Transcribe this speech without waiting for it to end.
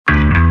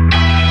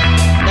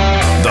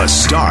The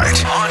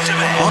Start. On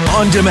demand.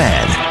 On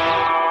demand.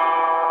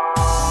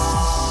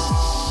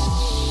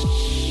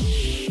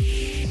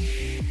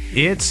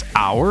 It's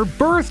our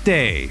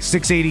birthday.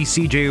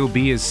 680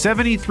 CJOB is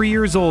 73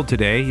 years old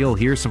today. You'll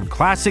hear some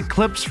classic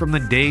clips from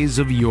the days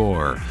of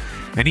yore.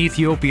 An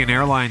Ethiopian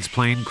Airlines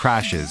plane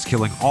crashes,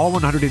 killing all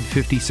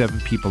 157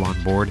 people on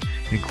board,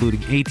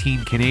 including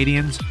 18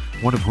 Canadians,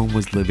 one of whom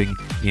was living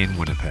in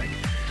Winnipeg.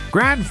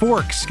 Grand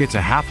Forks gets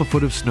a half a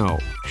foot of snow.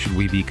 Should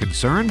we be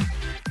concerned?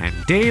 And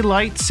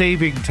daylight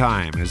saving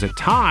time is a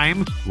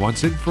time,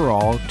 once and for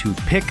all, to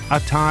pick a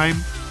time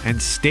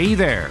and stay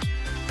there.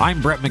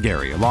 I'm Brett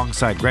McGarry,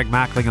 alongside Greg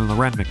Mackling and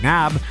Loren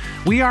McNabb.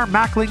 We are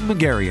Mackling,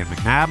 McGarry, and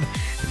McNabb,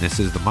 and this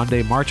is the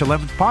Monday, March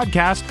 11th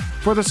podcast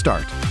for The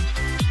Start.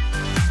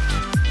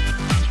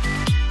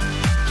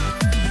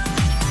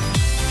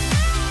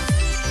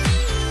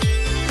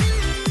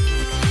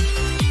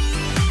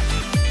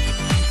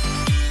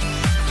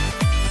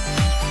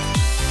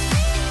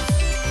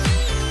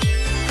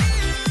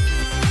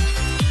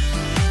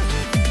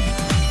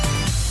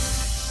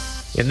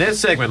 In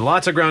this segment,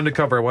 lots of ground to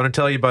cover. I want to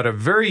tell you about a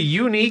very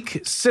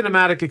unique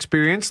cinematic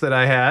experience that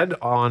I had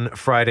on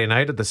Friday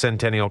night at the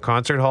Centennial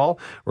Concert Hall.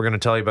 We're going to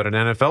tell you about an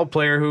NFL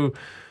player who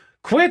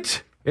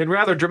quit in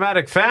rather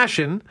dramatic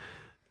fashion.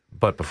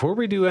 But before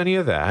we do any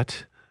of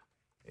that,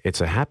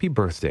 it's a happy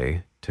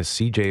birthday to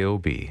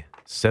CJOB,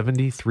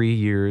 73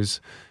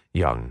 years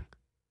young.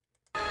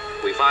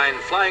 We find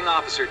Flying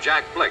Officer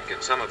Jack Blick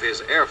and some of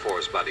his Air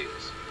Force buddies.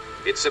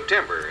 It's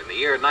September in the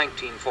year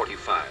 1945.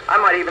 I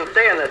might even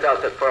stay in this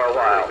outfit for a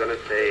while. Gonna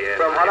stay,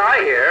 From what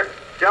I hear,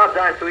 jobs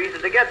aren't so easy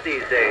to get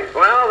these days.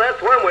 Well, that's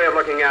one way of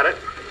looking at it.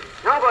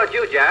 How about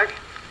you, Jack?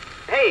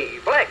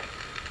 Hey, Blick.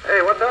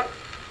 Hey, what's up?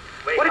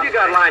 What have you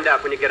got lined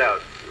up when you get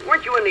out?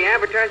 Weren't you in the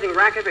advertising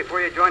racket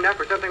before you joined up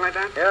or something like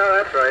that?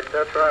 Yeah, that's right.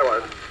 That's where I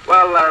was.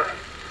 Well,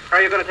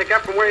 are you going to take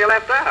up from where you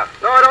left off?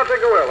 No, I don't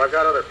think I will. I've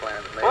got other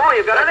plans. Maybe. Oh,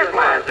 you've got other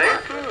plans,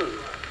 eh?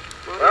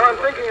 Well, I'm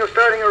thinking of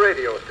starting a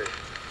radio station.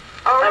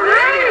 A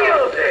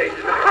radio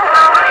station?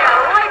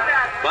 I like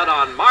that. But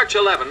on March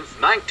 11th,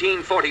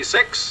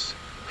 1946...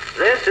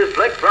 This is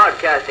Blick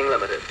Broadcasting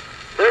Limited.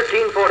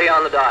 1340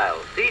 on the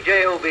dial.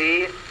 CJOB,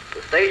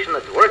 the station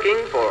that's working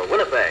for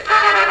Winnipeg.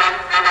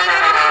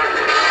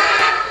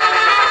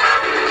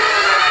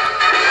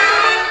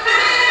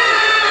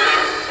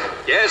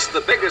 Yes, the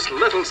biggest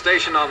little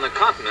station on the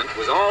continent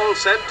was all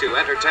set to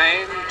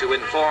entertain, to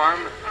inform,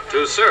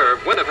 to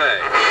serve Winnipeg.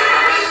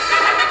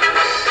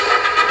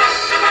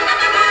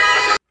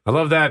 I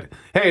love that.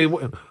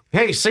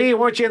 Hey, see,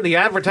 weren't you in the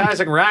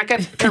advertising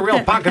racket? They're a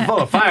real pocket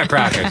full of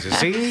firecrackers, you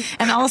see?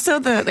 And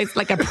also it's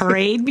like a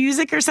parade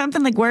music or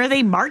something. Like, where are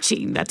they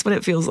marching? That's what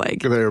it feels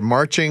like. They're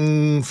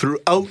marching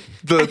throughout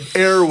the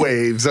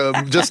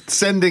airwaves, just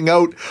sending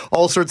out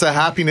all sorts of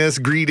happiness,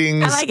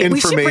 greetings, I like it.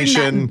 information. We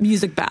should bring that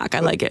music back. I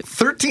like it.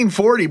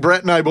 1340.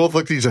 Brett and I both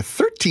looked at these.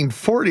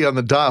 1340 on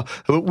the dial.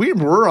 We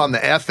were on the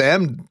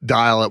FM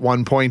dial at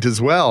one point as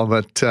well,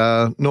 but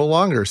no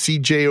longer.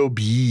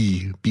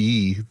 CJOB,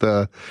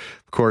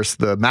 of course,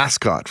 the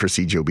mascot for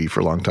CJOB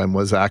for a long time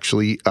was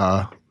actually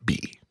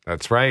B.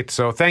 That's right.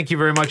 So thank you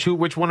very much.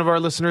 Which one of our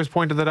listeners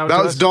pointed that out to us?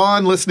 That was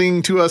Don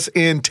listening to us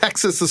in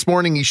Texas this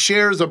morning. He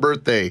shares a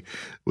birthday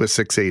with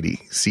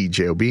 680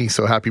 CJOB.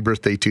 So happy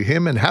birthday to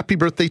him and happy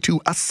birthday to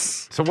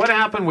us. So what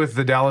happened with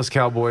the Dallas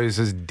Cowboys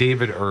is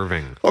David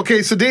Irving.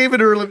 Okay, so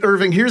David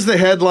Irving, here's the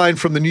headline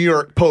from the New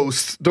York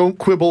Post. Don't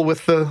quibble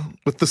with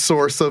the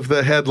source of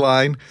the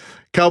headline.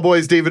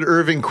 Cowboys David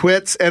Irving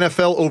quits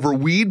NFL over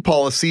weed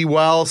policy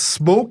while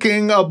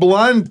smoking a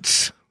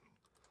blunt.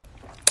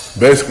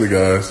 Basically,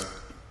 guys,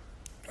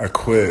 I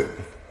quit.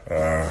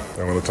 I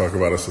want to talk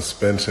about a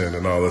suspension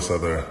and all this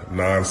other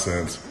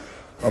nonsense.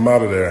 I'm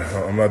out of there.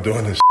 I'm not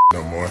doing this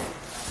no more.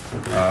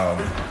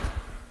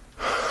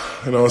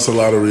 It's a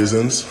lot of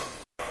reasons.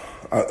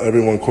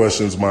 Everyone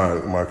questions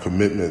my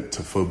commitment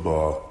to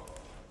football.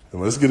 And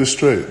let's get it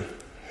straight,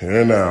 here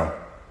and now.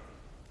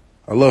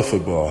 I love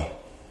football.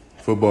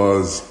 Football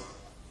is,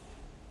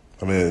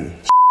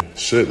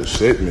 shit, it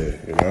shaped me,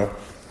 you know?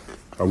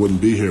 I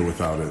wouldn't be here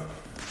without it.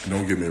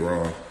 Don't get me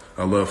wrong.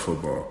 I love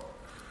football.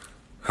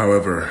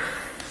 However,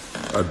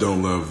 I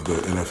don't love the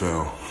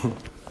NFL.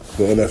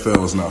 The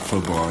NFL is not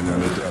football, and y'all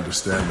need to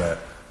understand that.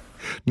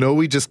 No,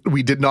 we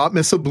did not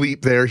miss a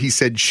bleep there. He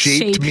said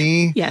shaped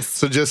me. Yes.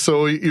 So just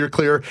so you're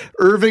clear,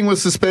 Irving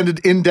was suspended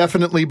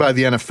indefinitely by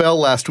the NFL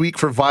last week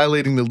for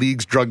violating the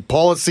league's drug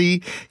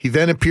policy. He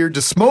then appeared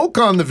to smoke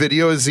on the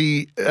video as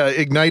he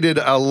ignited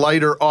a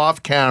lighter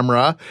off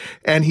camera.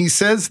 And he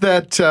says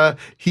that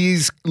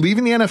he's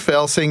leaving the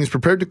NFL, saying he's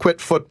prepared to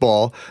quit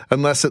football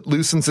unless it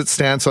loosens its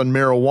stance on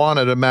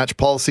marijuana to match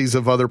policies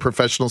of other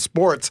professional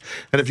sports.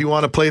 And if you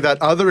want to play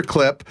that other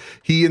clip,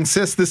 he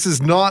insists this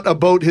is not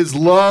about his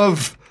love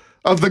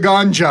of the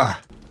ganja.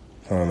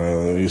 I don't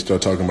know. You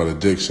start talking about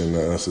addiction,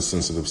 that's a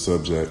sensitive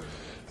subject.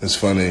 It's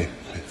funny,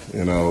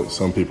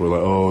 some people are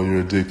like, oh,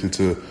 you're addicted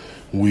to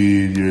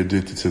weed, you're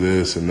addicted to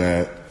this and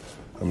that.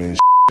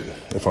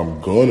 If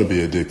I'm going to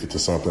be addicted to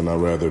something, I'd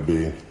rather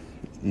be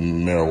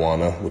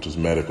marijuana, which is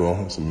medical.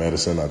 It's a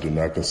medicine. I do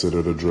not consider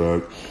it a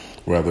drug,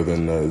 rather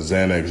than the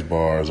Xanax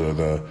bars or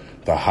the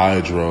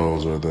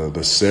Hydros or the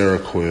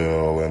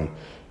Seroquel and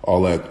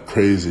all that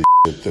crazy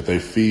shit that they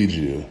feed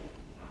you,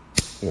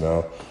 you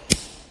know?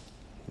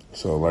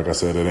 So like I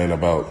said, it ain't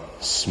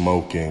about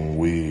smoking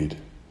weed.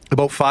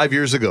 About 5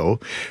 years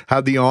ago,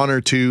 had the honor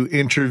to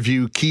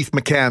interview Keith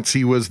McCants.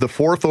 He was the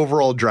 4th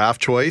overall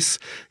draft choice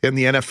in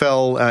the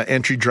NFL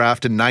entry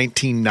draft in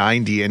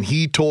 1990. And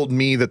he told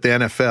me that the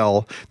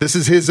NFL, this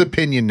is his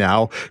opinion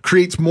now,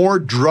 creates more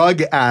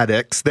drug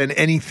addicts than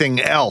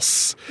anything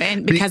else.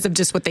 And because of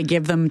just what they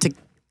give them to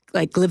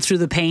like live through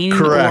the pain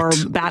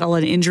Correct. or battle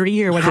an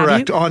injury or what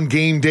Correct. have you? On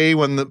game day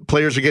when the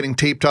players are getting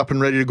taped up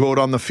and ready to go out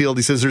on the field,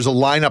 he says there's a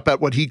lineup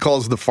at what he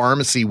calls the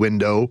pharmacy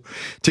window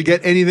to get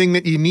anything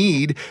that you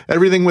need,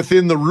 everything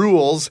within the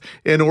rules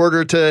in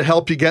order to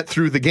help you get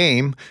through the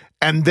game.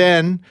 And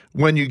then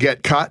when you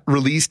get cut,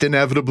 released,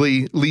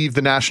 inevitably leave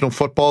the National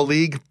Football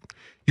League,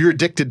 you're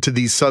addicted to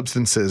these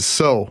substances.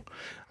 So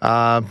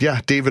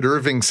David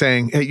Irving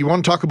saying, hey, you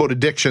want to talk about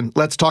addiction?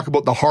 Let's talk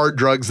about the hard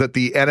drugs that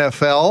the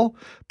NFL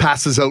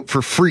passes out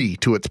for free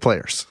to its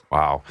players.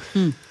 Wow.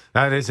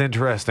 That is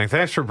interesting.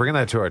 Thanks for bringing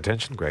that to our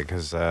attention, Greg,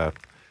 because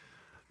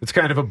it's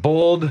kind of a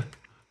bold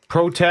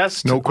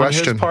protest No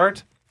question. on his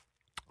part.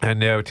 And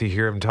now to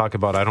hear him talk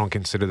about, I don't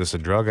consider this a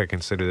drug, I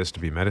consider this to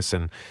be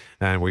medicine.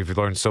 And we've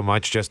learned so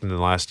much just in the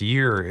last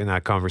year in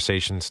that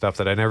conversation, stuff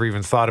that I never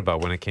even thought about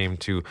when it came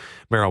to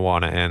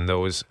marijuana and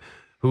those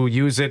who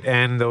use it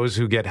and those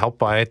who get helped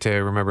by it.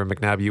 Remember,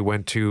 McNabb, you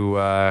went to,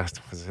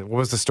 what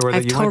was the store that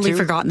I've you went to? I've totally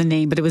forgotten the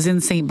name, but it was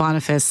in St.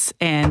 Boniface,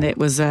 and it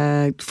was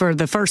for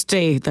the first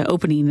day, the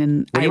opening.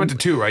 And you went to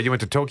 2, right? You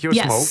went to Tokyo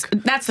Yes,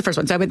 Smoke. that's the first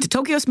one. So I went to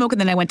Tokyo Smoke,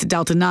 and then I went to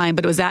Delta 9,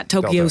 but it was at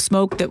Tokyo Delta.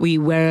 Smoke that we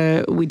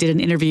did an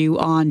interview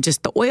on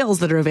just the oils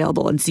that are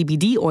available and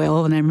CBD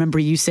oil. And I remember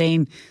you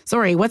saying,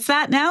 sorry, what's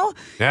that now?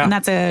 Yeah. And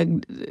that's a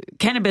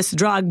cannabis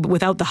drug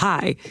without the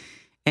high.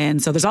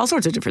 And so there's all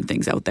sorts of different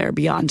things out there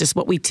beyond just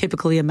what we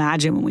typically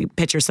imagine when we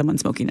picture someone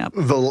smoking up.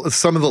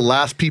 Some of the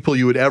last people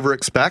you would ever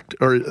expect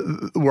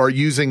who are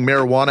using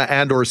marijuana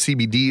and or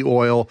CBD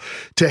oil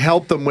to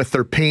help them with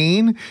their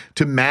pain,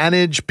 to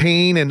manage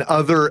pain and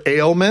other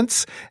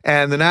ailments.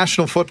 And the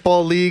National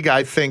Football League,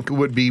 I think,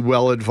 would be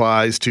well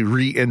advised to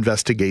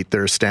reinvestigate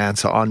their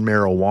stance on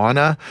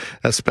marijuana,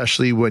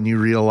 especially when you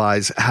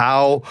realize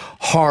how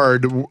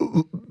hard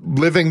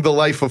living the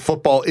life of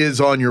football is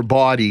on your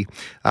body.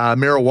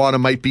 Marijuana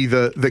might be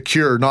the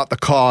cure, not the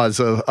cause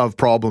of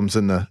problems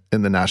in the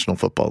National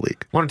Football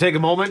League. I want to take a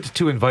moment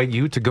to invite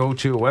you to go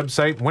to a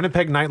website,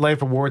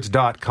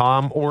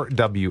 winnipegnightlife.awards.com or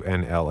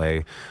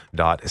WNLA.ca,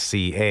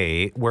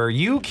 where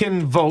you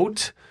can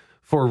vote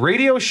for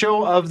Radio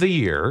Show of the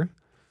Year.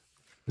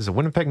 This is the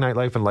Winnipeg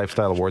Nightlife and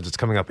Lifestyle Awards. It's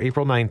coming up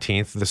April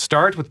 19th. The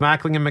start with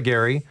Mackling and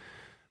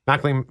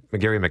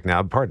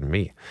McNabb, pardon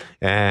me.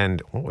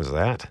 And what was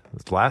that?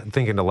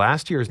 Thinking to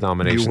last year's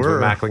nominations where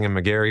Mackling and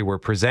McGarry were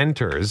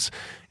presenters.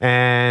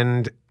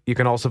 And you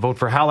can also vote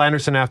for Hal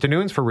Anderson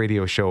Afternoons for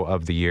Radio Show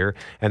of the Year.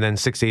 And then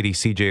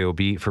 680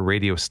 CJOB for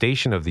Radio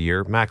Station of the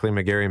Year.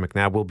 Mackling, McGarry, and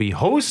McNabb will be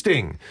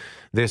hosting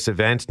this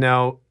event.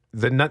 Now,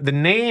 the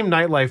name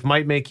Nightlife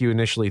might make you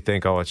initially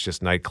think, oh, it's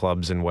just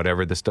nightclubs and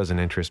whatever. This doesn't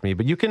interest me.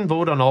 But you can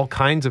vote on all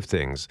kinds of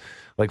things.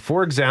 Like,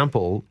 for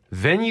example,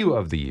 Venue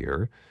of the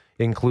Year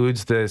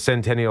includes the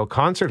Centennial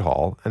Concert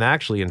Hall. And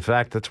actually, in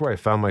fact, that's where I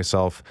found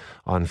myself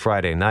on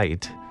Friday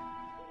night.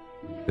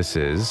 This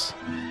is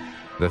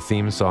the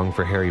theme song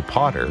for Harry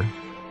Potter.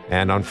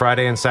 And on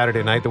Friday and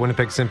Saturday night, the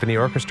Winnipeg Symphony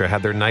Orchestra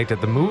had their night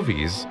at the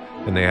movies.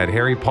 And they had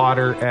Harry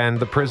Potter and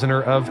the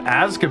Prisoner of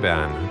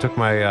Azkaban. I took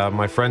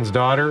my friend's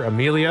daughter,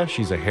 Amelia.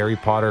 She's a Harry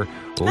Potter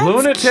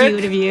lunatic. That's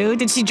cute of you.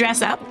 Did she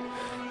dress up?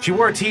 She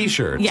wore a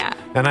T-shirt. Yeah.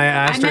 And I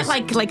asked her... I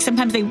meant like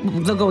sometimes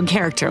they'll go in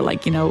character,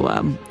 like,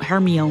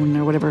 Hermione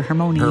or whatever,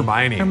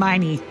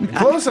 Hermione.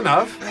 Close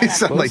enough. You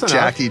sound like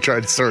Jackie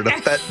trying to sort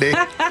of that name.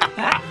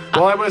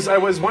 Well, I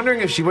was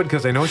wondering if she would,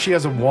 because I know she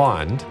has a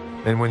wand.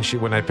 And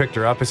when I picked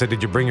her up, I said,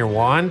 "Did you bring your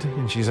wand?"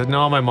 And she said,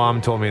 "No, my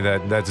mom told me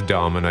that's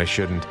dumb and I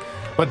shouldn't."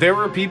 But there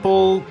were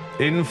people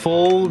in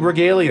full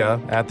regalia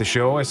at the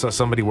show. I saw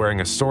somebody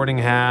wearing a sorting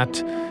hat.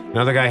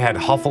 Another guy had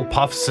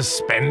Hufflepuff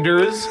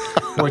suspenders,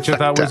 which I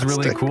thought was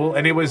really cool.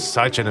 And it was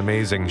such an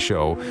amazing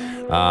show.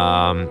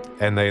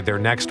 And their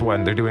next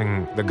one, they're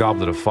doing The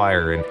Goblet of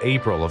Fire in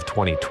April of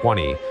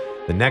 2020.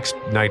 The next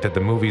night at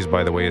the movies,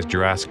 by the way, is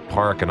Jurassic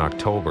Park in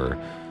October.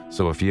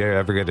 So if you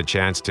ever get a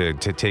chance to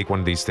take one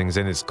of these things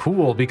in, it's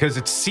cool because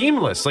it's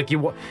seamless. Like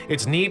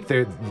it's neat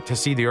to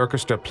see the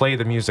orchestra play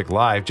the music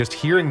live. Just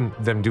hearing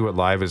them do it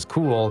live is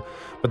cool.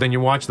 But then you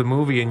watch the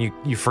movie and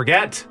you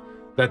forget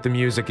that the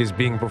music is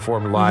being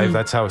performed live. Mm-hmm.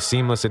 That's how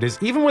seamless it is.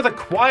 Even with a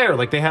choir,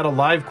 like they had a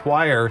live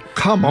choir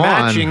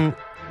matching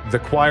the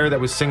choir that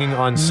was singing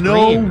on No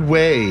screen.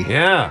 way.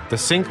 Yeah, the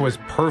sync was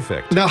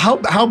perfect. Now,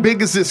 how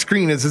big is this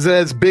screen? Is it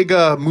as big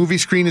a movie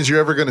screen as you're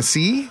ever going to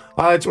see?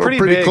 It's Or pretty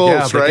big,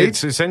 close, yeah, right?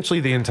 It's essentially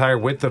the entire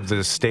width of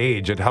the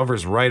stage. It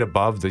hovers right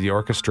above the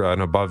orchestra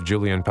and above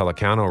Julian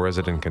Pellicano,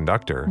 resident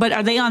conductor. But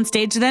are they on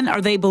stage then? Or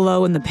are they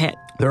below in the pit?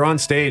 They're on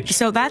stage.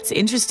 So that's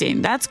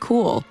interesting. That's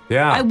cool.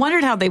 Yeah. I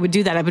wondered how they would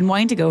do that. I've been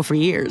wanting to go for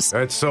years.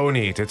 It's so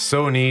neat. It's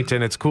so neat,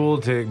 and it's cool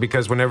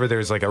because whenever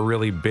there's like a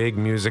really big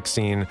music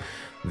scene,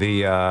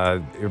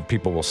 the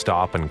people will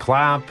stop and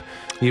clap,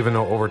 even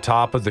over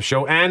top of the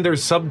show. And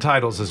there's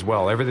subtitles as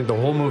well. The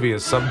whole movie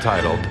is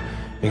subtitled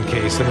in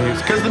case the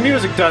music, because the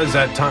music does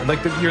at times,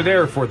 you're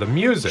there for the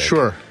music.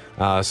 Sure.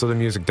 So the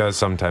music does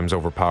sometimes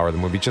overpower the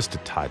movie just a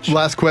touch.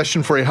 Last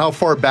question for you. How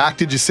far back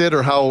did you sit,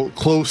 or how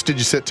close did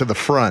you sit to the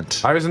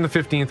front? I was in the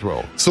 15th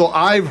row. So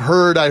I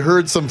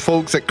heard some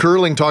folks at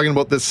Curling talking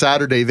about this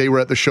Saturday. They were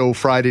at the show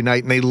Friday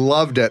night and they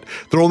loved it.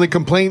 Their only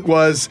complaint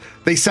was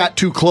they sat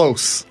too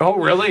close. Oh,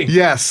 really?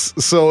 Yes.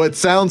 So it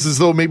sounds as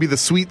though maybe the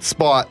sweet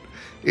spot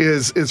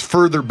is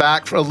further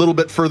back, a little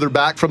bit further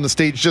back from the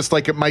stage, just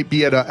like it might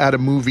be at a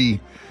movie.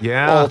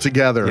 Yeah,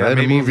 altogether in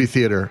a movie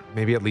theater.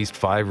 Maybe at least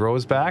 5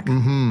 rows back.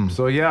 Mm-hmm.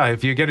 So yeah,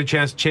 if you get a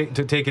chance to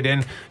take it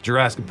in,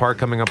 Jurassic Park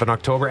coming up in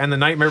October, and The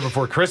Nightmare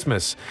Before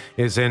Christmas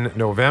is in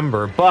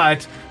November.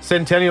 But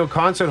Centennial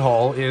Concert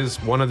Hall is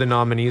one of the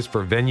nominees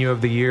for Venue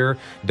of the Year.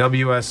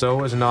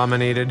 WSO is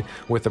nominated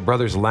with the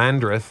Brothers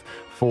Landreth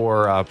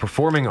for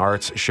Performing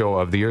Arts Show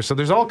of the Year. So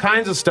there's all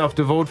kinds of stuff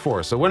to vote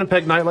for. So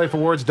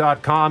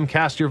WinnipegNightlifeAwards.com.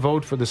 Cast your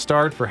vote for the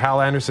start, for Hal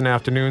Anderson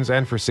Afternoons,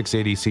 and for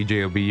 680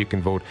 CJOB. You can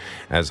vote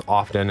as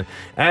often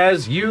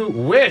as you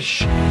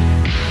wish.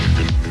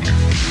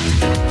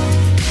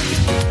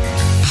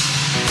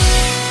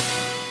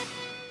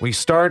 We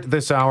start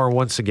this hour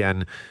once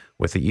again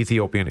with the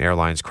Ethiopian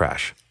Airlines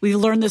crash. We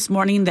learned this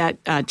morning that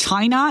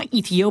China,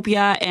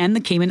 Ethiopia, and the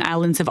Cayman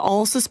Islands have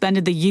all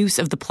suspended the use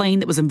of the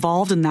plane that was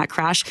involved in that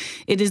crash.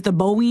 It is the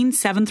Boeing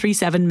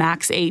 737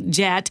 MAX 8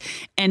 jet,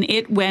 and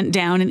it went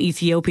down in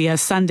Ethiopia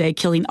Sunday,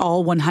 killing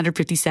all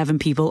 157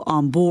 people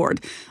on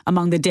board.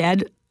 Among the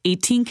dead,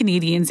 18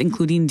 Canadians,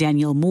 including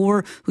Daniel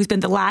Moore, who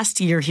spent the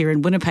last year here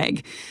in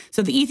Winnipeg.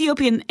 So the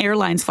Ethiopian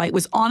Airlines flight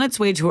was on its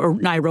way to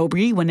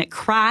Nairobi when it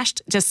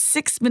crashed just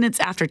 6 minutes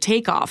after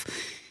takeoff.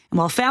 And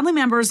while family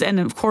members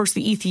and, of course,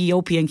 the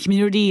Ethiopian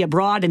community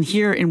abroad and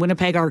here in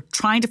Winnipeg are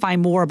trying to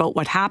find more about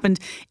what happened,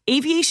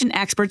 aviation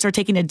experts are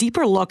taking a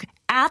deeper look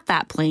at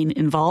that plane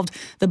involved,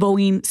 the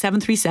Boeing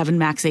 737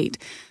 MAX 8.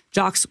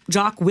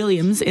 Jock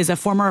Williams is a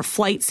former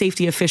flight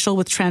safety official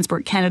with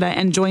Transport Canada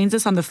and joins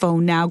us on the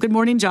phone now. Good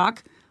morning,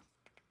 Jock.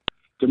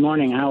 Good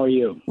morning. How are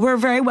you? We're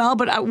very well,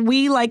 but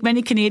we, like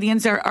many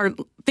Canadians, are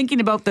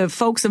thinking about the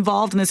folks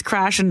involved in this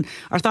crash, and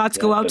our thoughts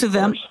go out to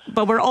them.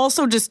 But we're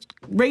also just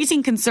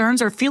raising concerns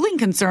or feeling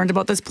concerned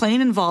about this plane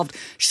involved.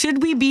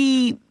 Should we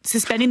be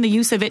suspending the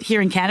use of it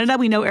here in Canada?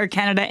 We know Air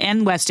Canada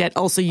and WestJet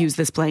also use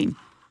this plane.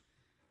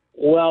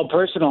 Well,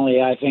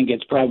 personally, I think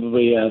it's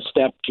probably a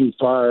step too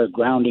far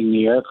grounding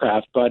the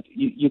aircraft, but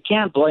you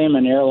can't blame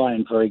an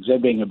airline for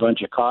exhibiting a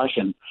bunch of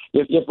caution,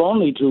 if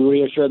only to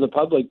reassure the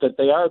public that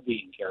they are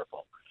being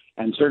careful.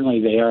 And certainly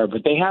they are,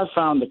 but they have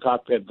found the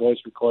cockpit voice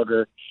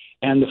recorder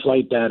and the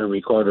flight data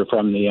recorder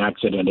from the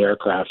accident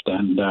aircraft,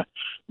 and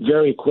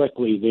very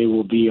quickly they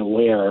will be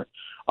aware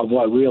of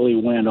what really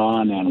went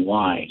on and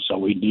why. So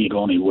we need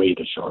only wait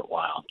a short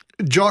while.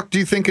 Jock, do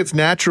you think it's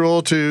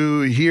natural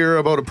to hear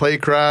about a plane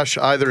crash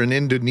either in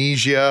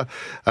Indonesia,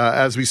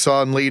 as we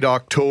saw in late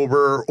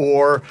October,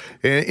 or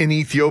in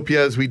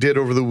Ethiopia, as we did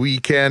over the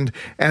weekend,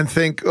 and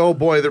think, oh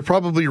boy, they're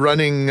probably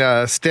running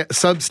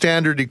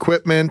substandard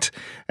equipment,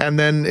 and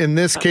then in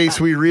this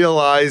case we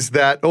realize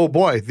that, oh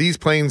boy, these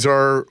planes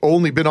are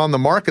only been on the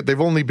market,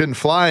 they've only been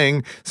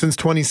flying since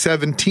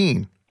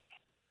 2017.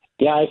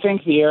 Yeah, I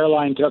think the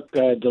airline took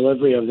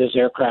delivery of this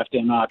aircraft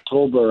in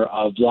October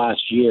of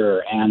last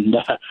year, and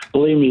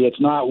believe me, it's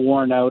not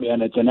worn out,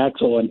 and it's an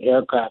excellent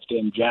aircraft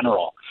in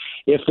general.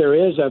 If there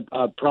is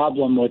a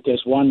problem with this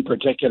one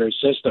particular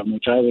system,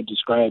 which I would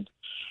describe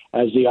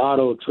as the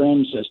auto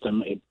trim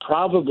system,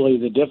 probably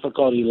the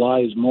difficulty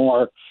lies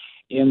more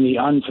in the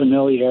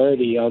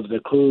unfamiliarity of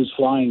the crews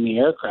flying the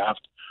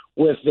aircraft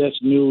with this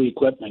new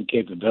equipment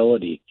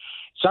capability.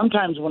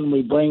 Sometimes when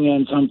we bring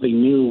in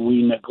something new,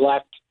 we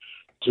neglect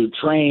to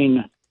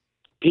train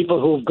people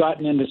who've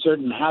gotten into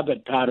certain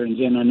habit patterns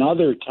in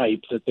another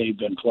type that they've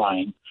been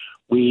flying.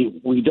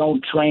 We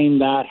don't train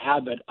that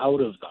habit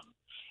out of them,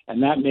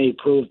 and that may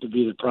prove to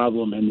be the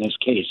problem in this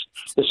case.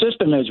 The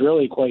system is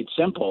really quite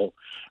simple,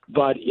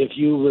 but if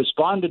you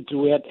responded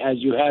to it as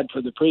you had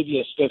for the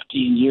previous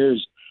 15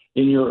 years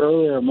in your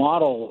earlier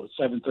model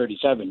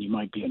 737, you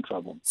might be in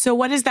trouble. So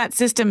what is that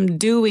system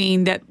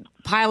doing that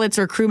pilots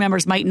or crew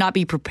members might not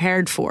be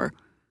prepared for?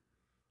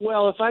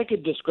 Well, if I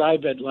could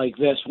describe it like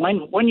this,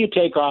 when you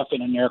take off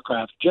in an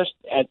aircraft,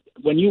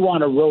 when you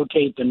want to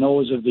rotate the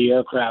nose of the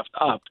aircraft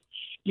up,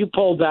 you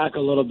pull back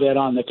a little bit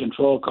on the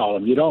control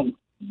column. You don't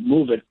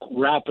move it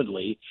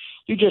rapidly.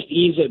 You just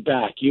ease it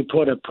back. You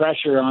put a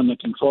pressure on the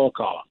control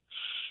column.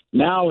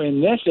 Now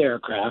in this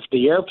aircraft,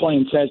 the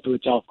airplane says to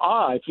itself,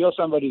 I feel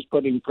somebody's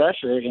putting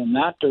pressure in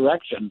that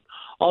direction.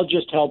 I'll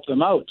just help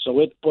them out. So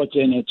it puts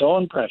in its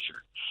own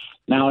pressure.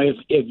 Now, if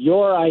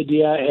your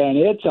idea and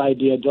its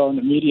idea don't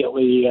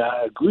immediately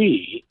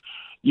agree,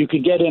 you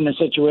could get in a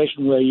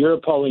situation where you're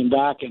pulling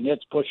back and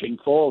it's pushing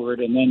forward,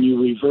 and then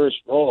you reverse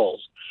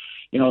roles.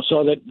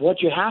 So that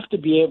what you have to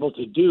be able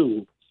to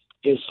do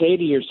is say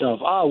to yourself,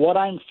 what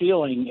I'm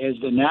feeling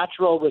is the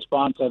natural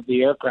response of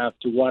the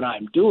aircraft to what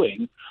I'm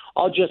doing.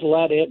 I'll just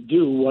let it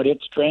do what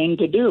it's trained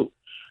to do.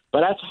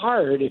 But that's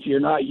hard if you're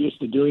not used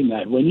to doing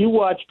that. When you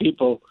watch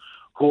people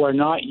who are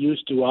not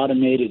used to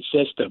automated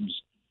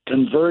systems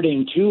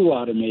converting to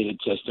automated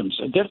systems,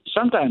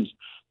 sometimes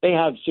they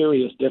have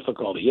serious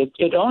difficulty.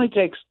 It only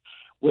takes,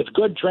 with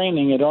good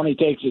training, it only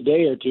takes a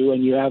day or two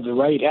and you have the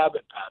right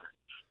habit pattern.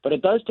 But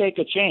it does take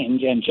a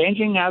change, and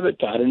changing habit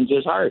patterns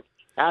is hard.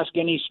 Ask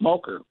any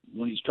smoker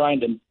when he's trying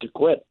to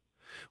quit.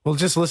 Well,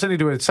 just listening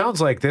to it, it sounds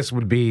like this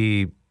would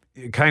be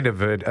kind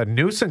of a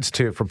nuisance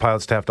for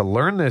pilots to have to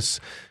learn this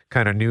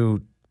kind of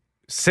new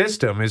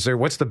system.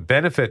 What's the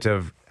benefit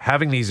of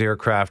having these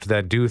aircraft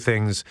that do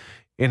things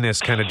in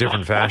this kind of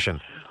different fashion?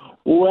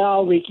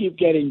 Well, we keep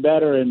getting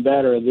better and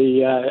better.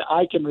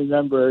 I can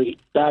remember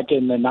back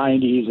in the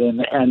 90s and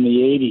the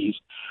 80s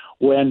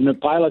when the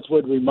pilots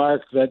would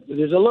remark that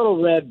there's a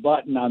little red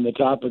button on the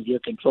top of your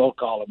control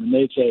column, and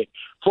they'd say,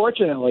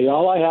 fortunately,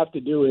 all I have to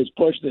do is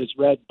push this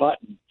red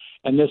button,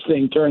 and this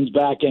thing turns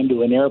back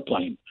into an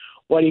airplane.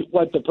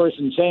 What the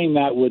person saying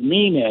that would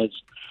mean is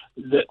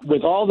that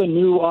with all the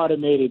new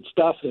automated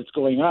stuff that's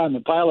going on,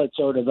 the pilot's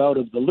sort of out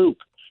of the loop.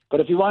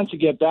 But if he wants to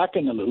get back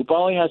in the loop,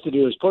 all he has to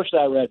do is push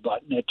that red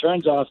button. It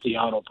turns off the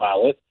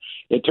autopilot.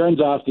 It turns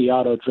off the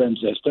auto trim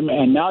system,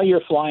 and now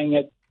you're flying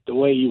it the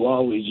way you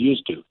always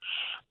used to.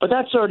 But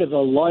that's sort of a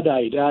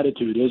Luddite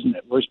attitude, isn't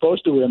it? We're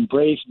supposed to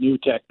embrace new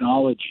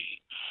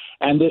technology.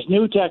 And this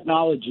new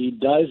technology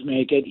does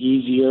make it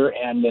easier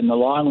and, in the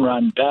long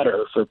run,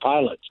 better for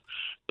pilots.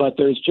 But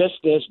there's just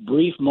this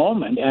brief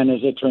moment, and as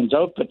it turns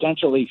out,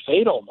 potentially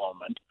fatal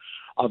moment,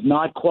 of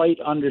not quite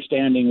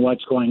understanding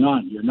what's going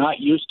on. You're not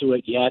used to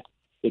it yet.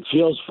 It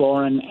feels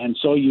foreign, and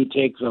so you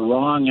take the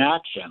wrong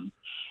action.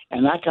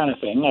 And that kind of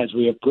thing, as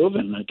we have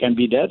proven, it can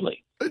be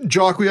deadly.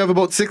 Jock, we have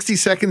about 60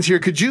 seconds here.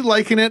 Could you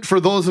liken it, for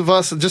those of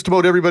us, just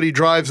about everybody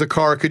drives a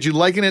car, could you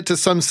liken it to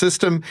some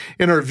system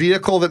in our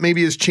vehicle that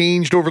maybe has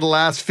changed over the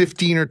last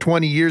 15 or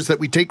 20 years that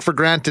we take for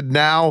granted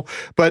now?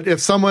 But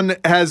if someone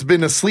has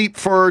been asleep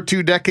for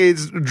 2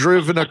 decades,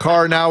 driven a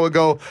car now, would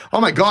go,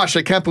 oh my gosh,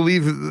 I can't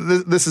believe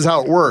this is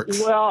how it works.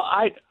 Well,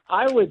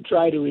 I would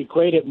try to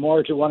equate it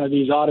more to one of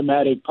these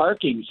automatic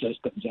parking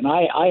systems. And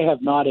I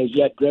have not as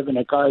yet driven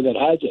a car that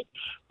has it.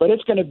 But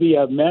it's going to be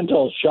a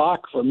mental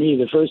shock for me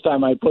the first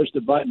time I push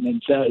the button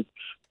and says,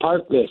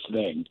 park this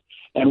thing,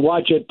 and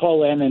watch it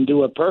pull in and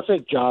do a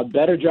perfect job,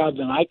 better job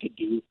than I could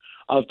do,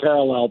 of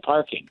parallel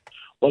parking.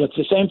 Well, it's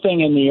the same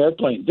thing in the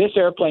airplane. This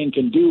airplane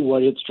can do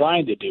what it's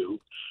trying to do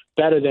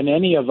better than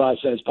any of us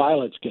as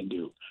pilots can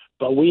do.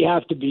 But we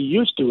have to be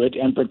used to it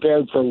and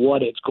prepared for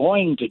what it's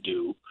going to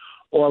do,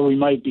 or we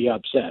might be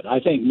upset. I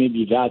think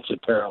maybe that's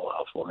a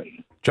parallel for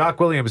you.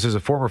 Jock Williams is a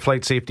former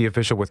flight safety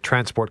official with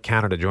Transport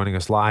Canada, joining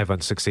us live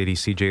on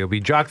 680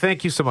 CJOB. Jock,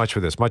 thank you so much for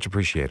this. Much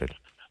appreciated.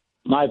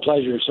 My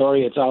pleasure.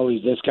 Sorry it's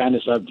always this kind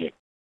of subject.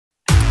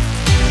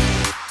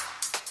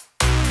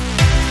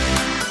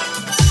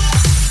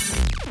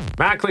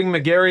 Mackling,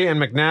 McGarry, and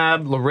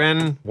McNabb,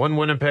 Loren, one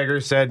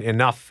Winnipegger, said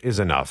enough is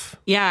enough.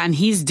 Yeah, and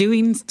he's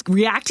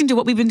reacting to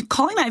what we've been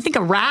calling, I think,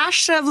 a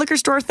rash of liquor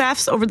store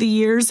thefts over the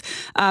years,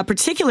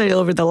 particularly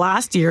over the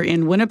last year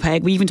in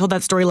Winnipeg. We even told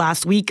that story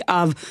last week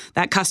of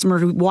that customer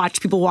who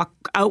watched people walk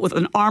out with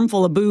an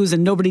armful of booze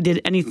and nobody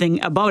did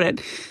anything about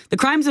it. The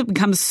crimes have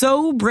become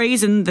so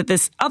brazen that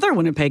this other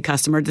Winnipeg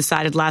customer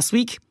decided last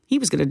week he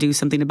was going to do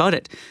something about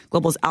it.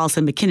 Global's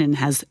Allison McKinnon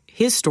has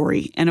his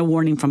story and a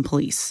warning from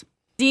police.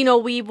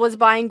 Dino Weeb was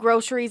buying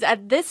groceries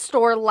at this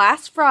store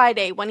last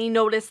Friday when he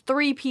noticed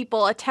 3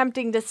 people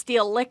attempting to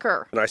steal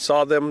liquor. And I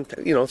saw them,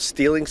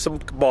 stealing some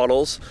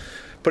bottles,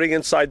 putting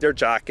inside their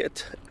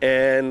jacket.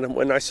 And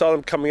when I saw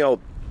them coming out,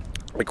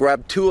 I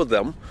grabbed 2 of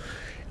them.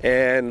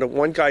 And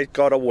one guy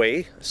got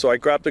away. So I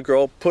grabbed the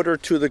girl, put her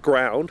to the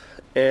ground,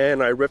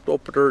 and I ripped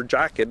open her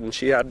jacket. And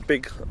she had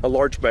a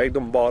large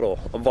Magnum bottle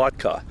of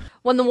vodka.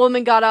 When the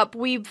woman got up,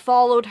 Weeb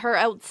followed her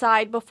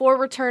outside before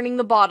returning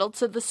the bottle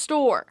to the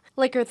store.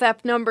 Liquor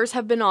theft numbers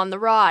have been on the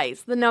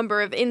rise. The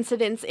number of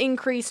incidents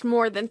increased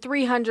more than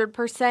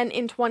 300%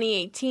 in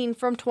 2018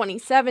 from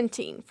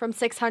 2017, from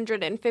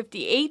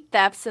 658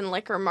 thefts in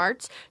Liquor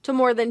Marts to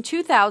more than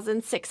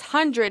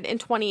 2,600 in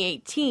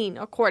 2018,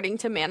 according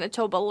to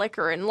Manitoba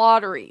Liquor and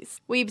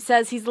Lotteries. Weeb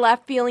says he's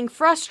left feeling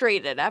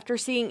frustrated after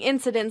seeing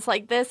incidents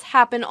like this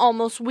happen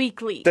almost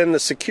weekly. Then the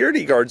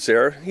security guard's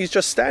there. He's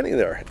just standing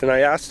there. And I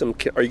asked him,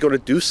 are you going to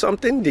do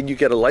something? Did you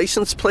get a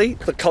license plate?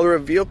 The color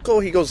of vehicle?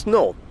 He goes,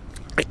 no,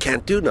 I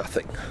can't do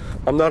nothing.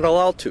 I'm not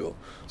allowed to.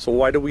 So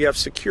why do we have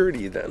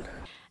security then?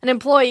 An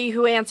employee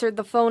who answered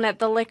the phone at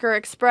the Liquor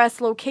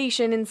Express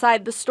location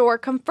inside the store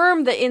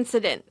confirmed the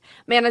incident.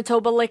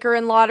 Manitoba Liquor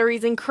and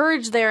Lotteries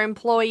encourage their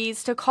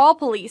employees to call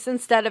police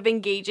instead of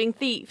engaging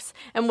thieves.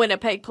 And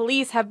Winnipeg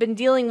police have been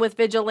dealing with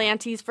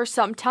vigilantes for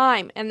some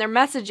time, and their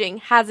messaging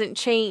hasn't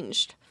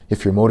changed.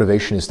 If your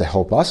motivation is to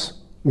help us,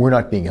 we're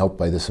not being helped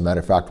by this. As a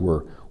matter of fact,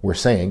 we're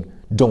saying,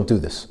 don't do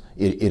this.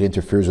 It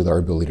interferes with our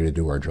ability to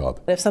do our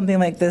job. If something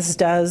like this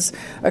does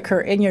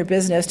occur in your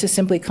business, to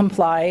simply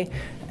comply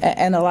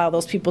and allow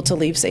those people to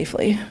leave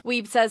safely.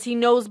 Wiebe says he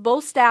knows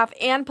both staff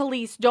and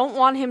police don't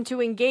want him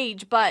to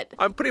engage, but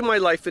I'm putting my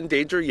life in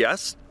danger,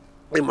 yes.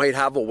 They might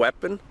have a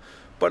weapon,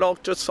 but I'll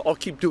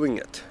keep doing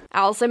it.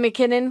 Allison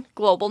McKinnon,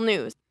 Global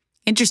News.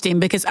 Interesting,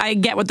 because I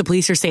get what the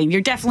police are saying.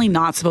 You're definitely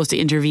not supposed to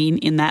intervene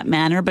in that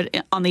manner.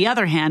 But on the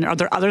other hand, are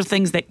there other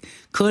things that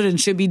could and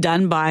should be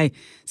done by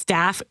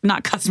staff,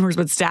 not customers,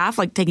 but staff,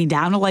 like taking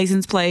down a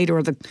license plate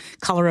or the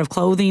color of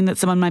clothing that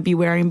someone might be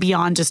wearing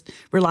beyond just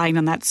relying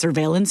on that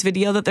surveillance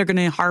video that they're going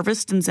to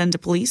harvest and send to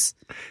police?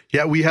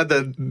 Yeah, we had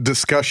the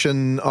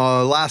discussion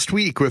last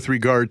week with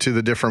regard to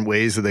the different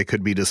ways that they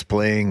could be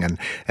displaying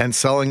and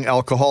selling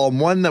alcohol. And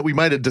one that we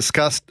might have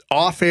discussed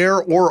off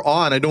air or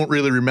on, I don't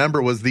really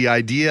remember, was the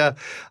idea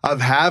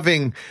of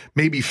having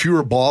maybe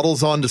fewer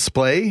bottles on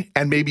display,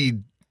 and maybe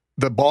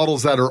the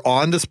bottles that are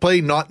on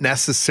display not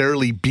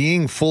necessarily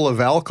being full of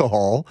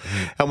alcohol.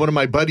 And one of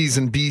my buddies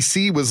in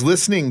BC was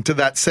listening to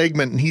that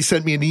segment, and he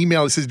sent me an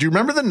email. He says, do you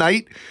remember the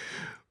night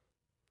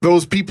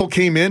those people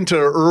came into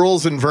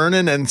Earl's and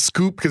Vernon and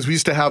scooped, because we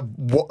used to have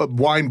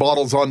wine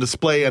bottles on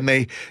display, and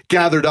they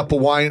gathered up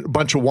a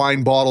bunch of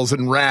wine bottles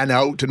and ran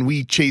out, and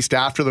we chased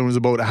after them. It was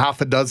about a half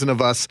a dozen of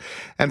us.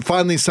 And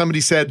finally somebody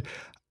said,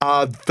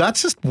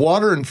 that's just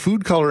water and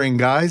food coloring,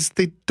 guys.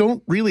 They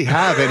don't really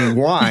have any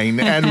wine.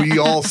 And we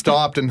all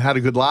stopped and had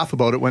a good laugh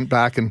about it, went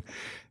back and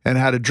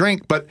had a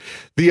drink. But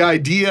the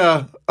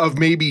idea of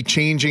maybe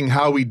changing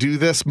how we do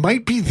this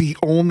might be the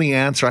only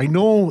answer. I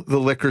know the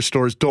liquor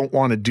stores don't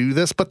want to do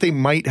this, but they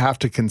might have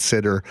to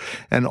consider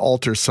and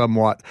alter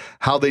somewhat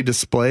how they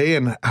display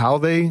and how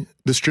they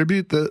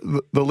distribute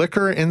the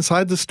liquor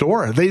inside the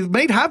store. They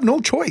might have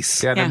no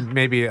choice. Yeah, and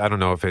maybe, I don't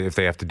know if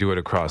they have to do it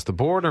across the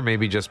board, or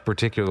maybe just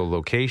particular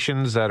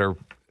locations that are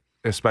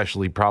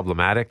especially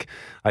problematic.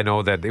 I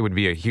know that it would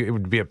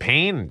be a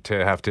pain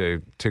to have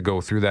to go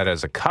through that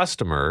as a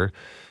customer,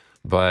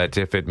 but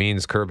if it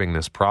means curbing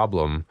this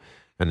problem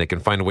and they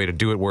can find a way to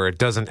do it where it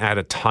doesn't add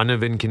a ton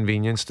of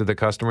inconvenience to the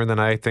customer, then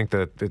I think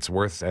that it's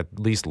worth at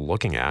least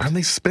looking at. And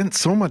they spent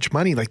so much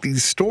money. Like,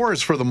 these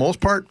stores, for the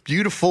most part,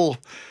 beautiful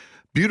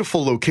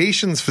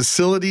locations,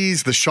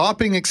 facilities, the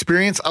shopping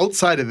experience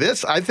outside of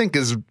this, I think,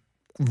 is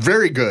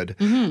very good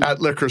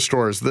at liquor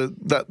stores.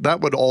 That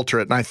would alter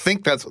it. And I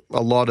think that's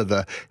a lot of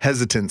the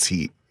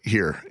hesitancy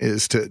here,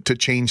 is to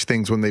change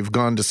things when they've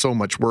gone to so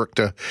much work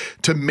to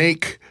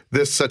make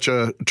this such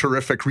a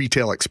terrific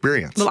retail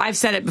experience. Well, I've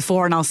said it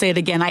before and I'll say it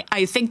again.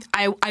 I think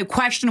I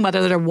question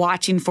whether they're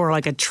watching for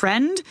like a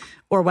trend,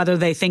 or whether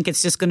they think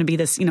it's just going to be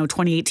this,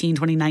 2018,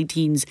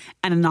 2019's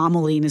an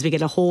anomaly. And as we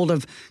get a hold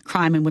of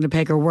crime in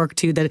Winnipeg or work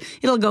too, that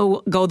it'll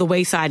go the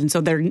wayside. And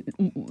so they're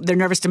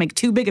nervous to make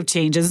too big of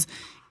changes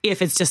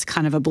if it's just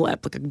kind of a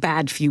blip, like a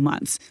bad few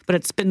months. But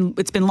it's been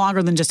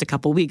longer than just a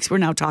couple of weeks. We're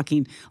now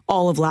talking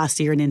all of last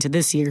year and into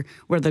this year,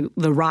 where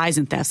the rise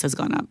in thefts has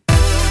gone up.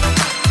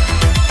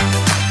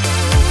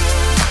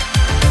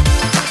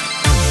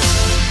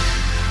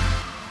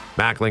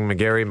 Mackling,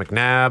 McGarry,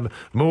 McNabb,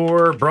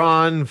 Moore,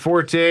 Braun,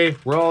 Forte,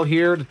 we're all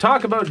here to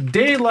talk about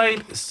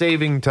daylight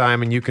saving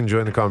time, and you can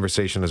join the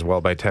conversation as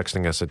well by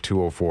texting us at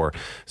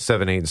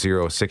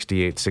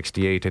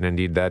 204-780-6868, and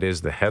indeed that is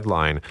the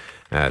headline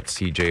at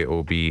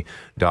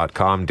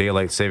CJOB.com.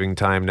 Daylight saving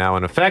time now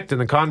in effect,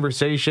 and the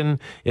conversation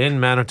in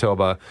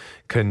Manitoba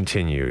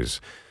continues.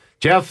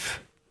 Jeff,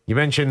 you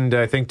mentioned,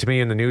 I think, to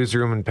me in the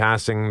newsroom in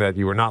passing that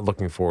you were not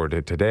looking forward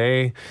to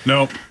today.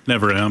 Nope,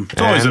 never am.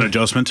 It's always an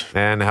adjustment.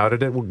 And how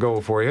did it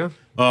go for you?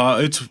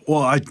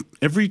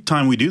 Every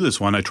time we do this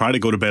one, I try to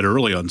go to bed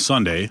early on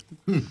Sunday,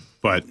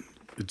 but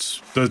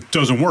that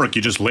doesn't work.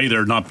 You just lay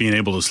there not being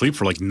able to sleep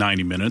for like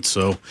 90 minutes.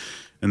 So,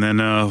 and then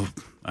I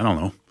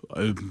don't know.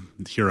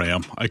 Here I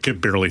am. I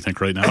could barely think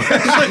right now.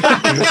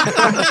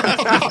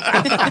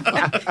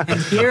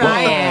 Here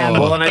I am.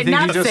 Well, and I think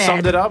you just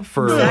summed it up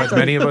for what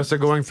many of us are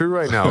going through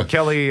right now.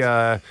 Kelly,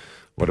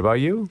 what about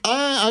you?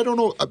 I don't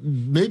know.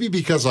 Maybe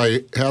because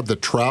I had to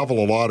travel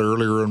a lot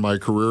earlier in my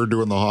career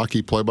doing the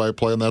hockey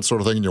play-by-play and that sort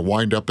of thing, and you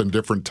wind up in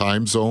different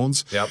time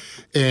zones. Yep.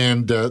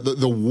 And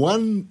the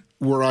one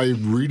where I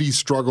really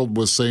struggled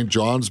was St.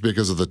 John's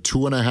because of the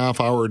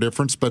 2.5-hour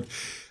difference. But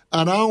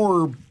an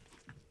hour,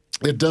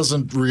 it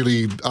doesn't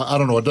really, I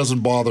don't know, it doesn't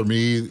bother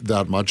me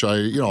that much.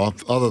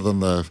 Other than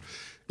the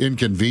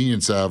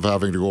inconvenience of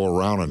having to go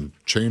around and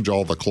change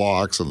all the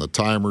clocks and the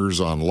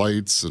timers on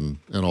lights and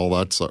all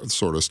that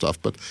sort of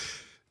stuff. But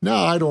no,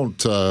 I don't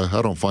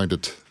find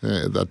it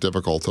that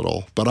difficult at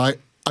all. But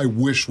I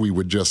wish we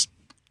would just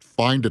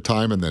find a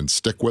time and then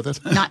stick with it.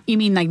 You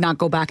mean like not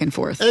go back and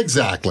forth?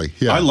 Exactly.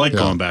 Yeah, I like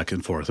going back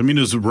and forth. I mean,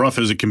 as rough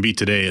as it can be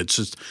today, it's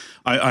just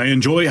I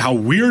enjoy how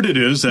weird it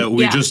is that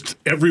we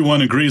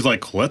everyone agrees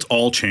like, let's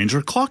all change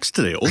our clocks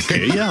today.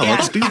 Okay,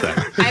 let's do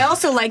that. I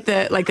also like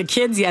the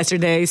kids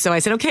yesterday, so I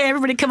said, okay,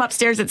 everybody come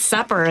upstairs at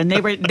supper, and they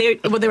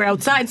were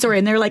outside,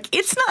 and they were like,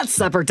 it's not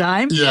supper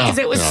time because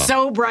it was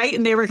so bright,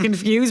 and they were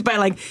confused by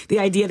like the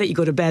idea that you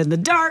go to bed in the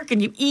dark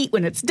and you eat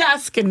when it's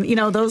dusk, and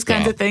those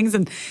kinds of things,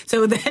 and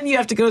so then you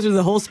have to go through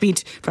the whole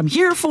speech from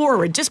here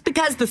forward. Just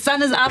because the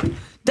sun is up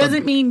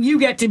doesn't mean you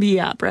get to be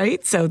up,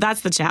 right? So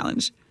that's the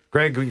challenge.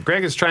 Greg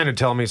is trying to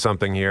tell me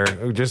something here.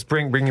 Just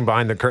bringing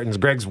behind the curtains.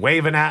 Greg's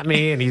waving at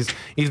me, and he's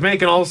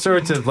making all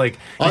sorts of like.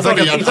 I thought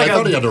he had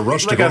to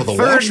rush to go to the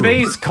washroom. Third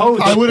base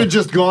coach. I would have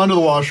just gone to the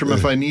washroom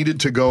if I needed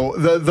to go.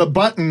 The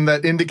button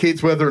that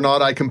indicates whether or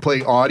not I can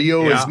play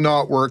audio is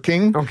not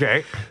working.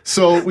 Okay.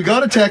 So we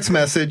got a text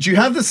message. You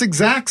have this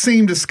exact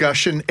same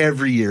discussion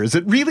every year. Is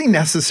it really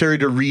necessary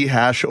to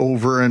rehash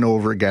over and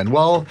over again?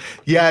 Well,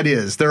 yeah, it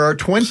is. There are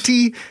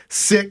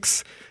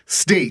 26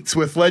 states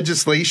with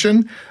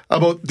legislation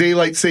about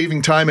daylight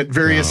saving time at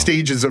various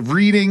stages of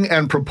reading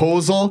and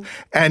proposal.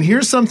 And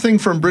here's something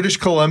from British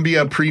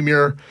Columbia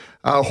Premier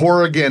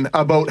Horgan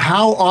about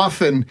how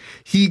often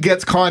he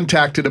gets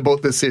contacted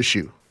about this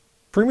issue.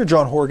 Premier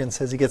John Horgan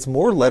says he gets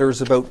more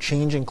letters about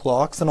changing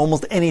clocks than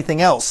almost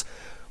anything else,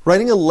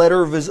 writing a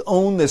letter of his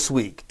own this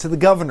week to the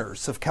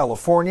governors of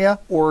California,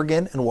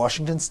 Oregon, and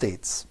Washington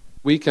states.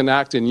 We can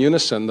act in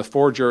unison, the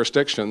 4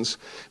 jurisdictions,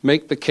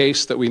 make the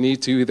case that we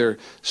need to either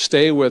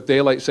stay with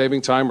daylight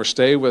saving time or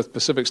stay with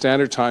Pacific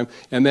Standard Time,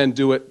 and then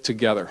do it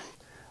together.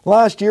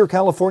 Last year,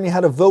 California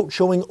had a vote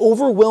showing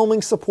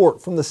overwhelming support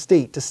from the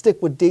state to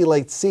stick with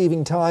daylight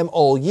saving time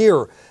all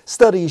year.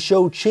 Studies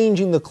show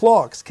changing the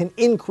clocks can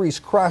increase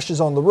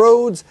crashes on the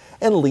roads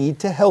and lead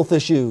to health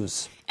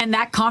issues. And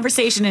that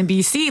conversation in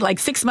BC, like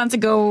 6 months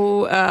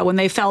ago when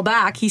they fell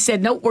back, he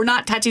said, no, we're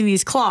not touching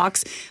these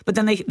clocks. But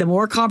then the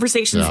more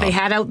conversations they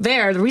had out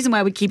there, the reason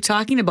why we keep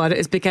talking about it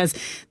is because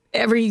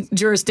every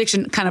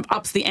jurisdiction kind of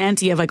ups the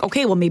ante of like,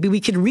 okay, well, maybe we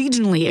could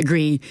regionally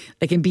agree.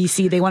 Like in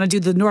BC, they want to do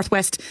the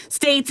Northwest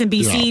states and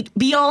BC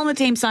be all in the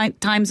same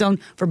time zone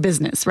for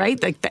business,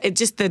 right? Like it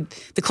just the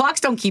clocks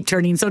don't keep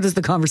turning, so does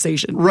the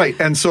conversation. Right.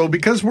 And so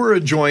because we're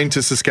adjoined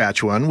to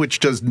Saskatchewan,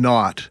 which does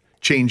not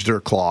change their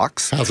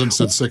clocks. Hasn't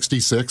since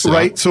 66.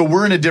 Right. So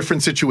we're in a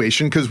different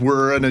situation because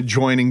we're an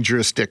adjoining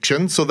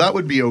jurisdiction. So that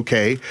would be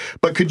okay.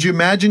 But could you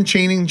imagine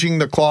changing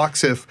the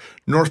clocks if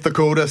North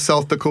Dakota,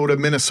 South Dakota,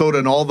 Minnesota,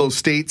 and all those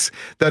states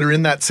that are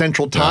in that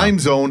central time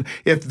zone,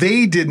 if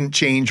they didn't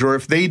change or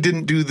if they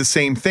didn't do the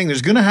same thing?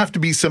 There's going to have to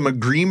be some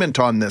agreement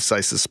on this,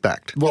 I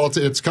suspect. Well,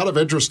 it's kind of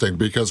interesting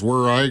because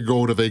where I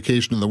go to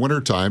vacation in the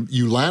wintertime,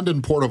 you land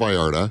in Puerto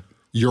Vallarta,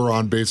 you're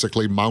on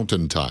basically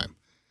mountain time.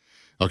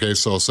 Okay,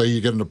 so say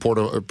you get into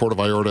Puerto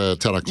Vallarta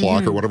at 10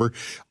 o'clock or whatever.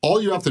 All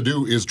you have to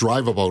do is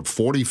drive about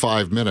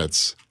 45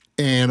 minutes,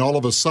 and all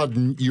of a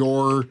sudden,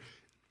 you're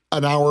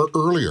an hour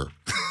earlier.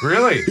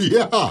 Really?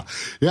 Yeah.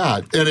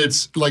 And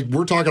it's like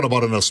we're talking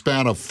about in a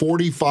span of a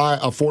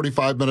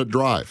 45-minute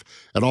drive.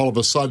 And all of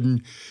a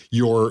sudden,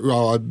 your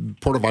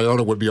Puerto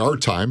Vallarta would be our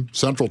time,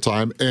 Central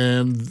Time,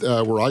 and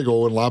where I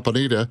go in La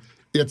Pineda,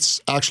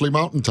 it's actually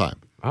Mountain Time.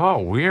 Oh,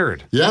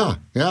 weird. Yeah.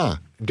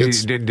 Do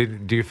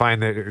you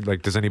find that,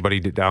 like, does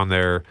anybody down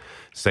there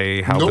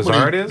say how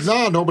bizarre it is?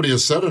 No, nobody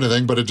has said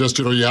anything, but it just,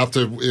 you have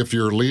to, if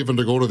you're leaving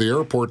to go to the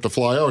airport to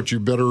fly out, you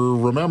better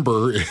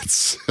remember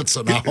it's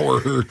an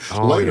hour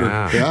later.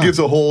 Yeah. Gives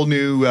a whole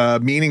new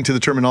meaning to the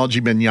terminology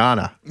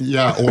mañana.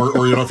 Yeah,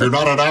 or if you're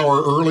not an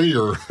hour early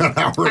or an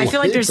hour late. I feel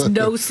like there's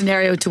no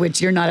scenario to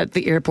which you're not at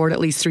the airport at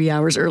least 3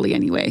 hours early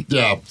anyway.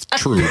 Yeah,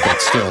 true,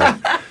 but still.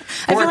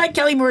 I feel like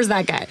Kelly Moore's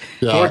that guy.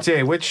 Yeah.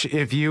 Forte, which,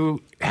 if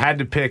you had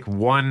to pick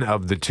one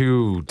of the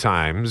two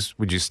times,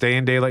 would you stay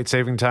in daylight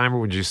saving time or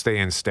would you stay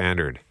in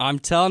standard? I'm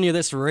telling you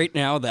this right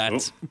now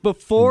that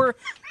before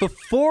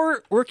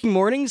working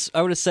mornings,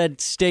 I would have said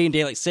stay in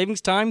daylight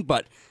savings time.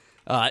 But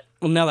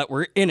now that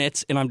we're in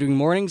it and I'm doing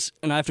mornings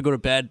and I have to go to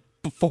bed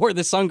before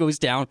the sun goes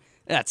down,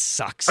 that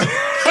sucks.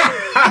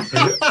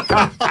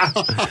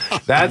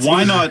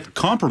 Why not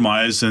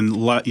compromise and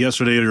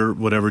yesterday or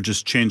whatever,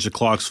 just change the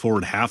clocks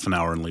forward half an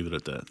hour and leave it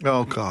at that?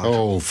 Oh, God.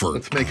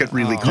 Let's make it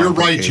really complicated. You're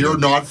right. You're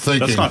not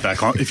thinking. That's not that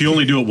complicated. If you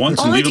only do it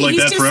once and leave it like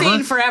that forever? He's just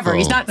saying forever.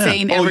 He's not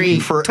saying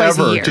twice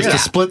a year. Just to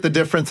split the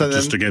difference and then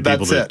just to get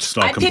people to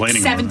stop complaining. I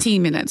picked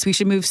 17 minutes. We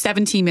should move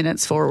 17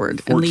 minutes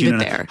forward and leave it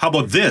there. How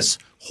about this?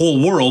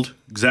 Whole world,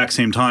 exact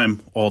same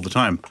time, all the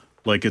time.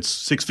 Like it's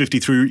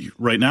 6:53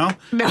 right now,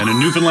 and in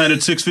Newfoundland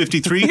it's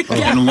 6:53,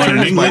 and in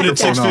London, England it's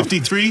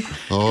 6:53,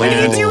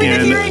 and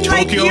in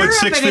Tokyo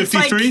it's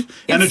 6:53,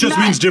 and it just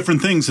means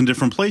different things in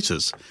different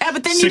places.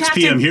 But then 6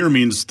 p.m. here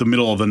means the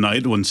middle of the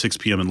night, when 6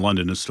 p.m. in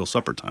London is still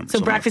supper time.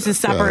 So breakfast is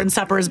supper, and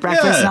supper is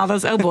breakfast, and all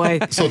those. Oh boy!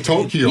 So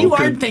Tokyo, you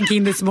aren't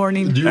thinking this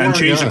morning. And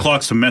change the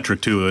clocks to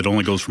metric too. It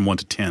only goes from 1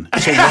 to 10.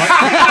 So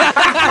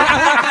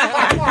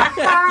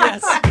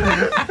Yes.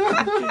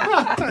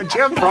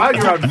 Jeff Braun,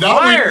 you're on Now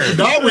fire.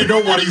 we know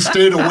what he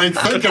stayed awake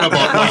thinking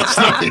about last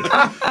night.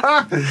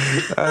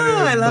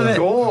 I love it.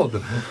 Gold.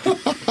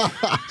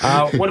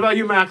 What about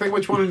you, Mackling?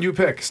 Which one did you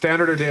pick?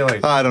 Standard or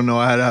daylight? I don't know.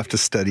 I'd have to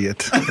study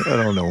it. I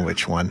don't know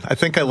which one. I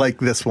think I like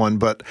this one,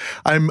 but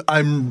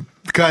I'm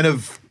kind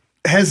of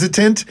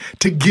hesitant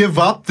to give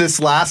up this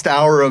last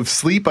hour of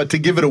sleep, but to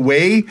give it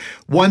away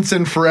once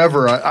and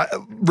forever.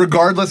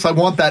 Regardless, I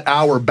want that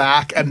hour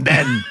back and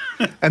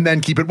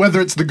then keep it.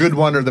 Whether it's the good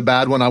one or the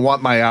bad one, I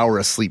want my hour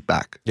of sleep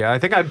back. Yeah, I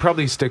think I'd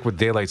probably stick with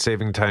daylight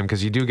saving time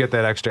because you do get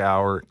that extra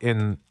hour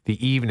in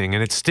the evening,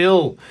 and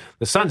the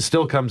sun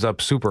still comes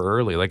up super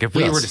early. Like if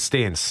we were to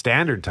stay in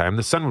standard time,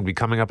 the sun would be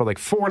coming up at like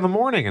 4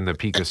 a.m. in the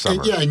peak of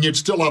summer. And you'd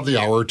still have the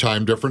hour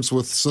time difference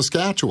with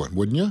Saskatchewan,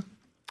 wouldn't you?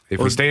 If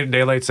we stayed in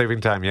daylight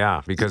saving time,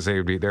 yeah, because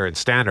they're in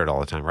standard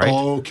all the time, right?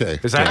 Oh, okay.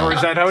 Is that how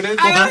it is?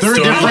 They're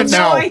different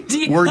now.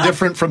 idea. We're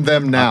different from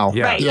them now.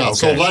 Yeah. Yeah, Okay.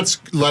 so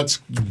let's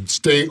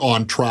stay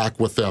on track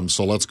with them.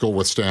 So let's go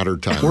with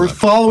standard time. We're then.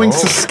 following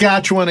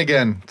Saskatchewan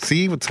again.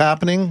 See what's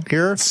happening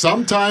here?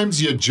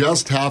 Sometimes you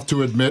just have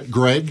to admit,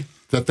 Greg,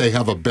 that they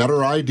have a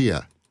better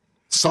idea.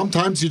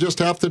 Sometimes you just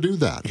have to do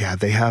that. Yeah,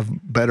 they have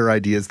better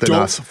ideas than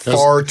us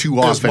far too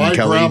often, as my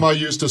Kelly. grandma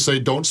used to say,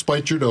 don't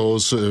spite your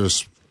nose.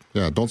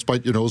 Don't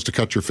spite your nose to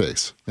cut your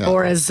face. Yeah.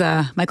 Or as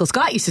Michael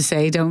Scott used to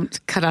say, don't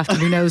cut off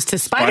your nose to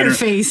spider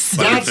face.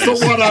 That's the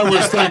one I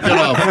was thinking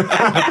of.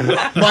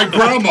 My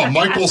grandma,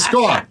 Michael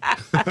Scott.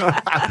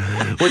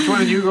 Which one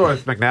did you go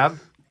with, McNabb?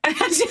 I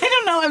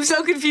don't know. I'm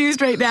so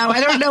confused right now.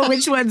 I don't know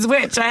which one's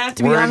which. I have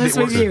to be honest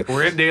with you.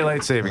 We're in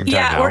daylight saving time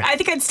Yeah, now. I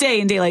think I'd stay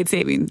in daylight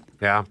saving.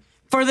 Yeah.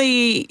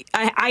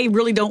 I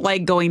really don't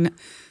like going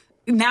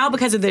now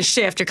because of this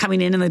shift. You're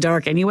coming in the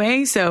dark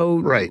anyway,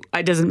 so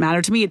it doesn't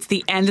matter to me. It's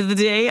the end of the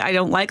day. I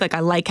don't like I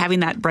like having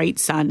that bright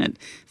sun at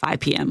 5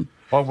 p.m.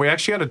 Well, we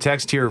actually had a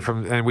text here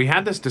and we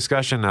had this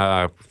discussion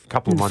a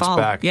couple of months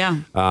back.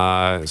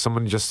 Yeah.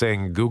 Someone just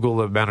saying, Google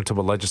the Manitoba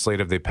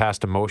Legislative, they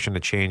passed a motion to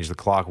change the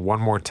clock one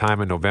more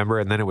time in November,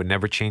 and then it would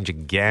never change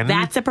again.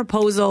 That's a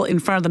proposal in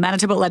front of the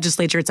Manitoba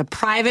Legislature. It's a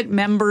private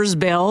member's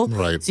bill.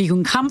 Right. So you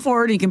can come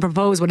forward and you can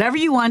propose whatever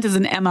you want as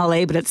an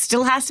MLA, but it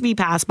still has to be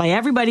passed by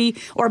everybody,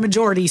 or a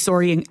majority,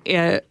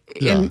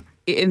 in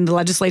the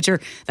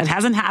legislature. That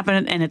hasn't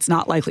happened, and it's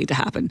not likely to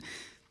happen.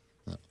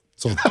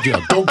 So,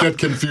 don't get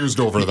confused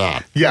over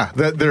that. Yeah,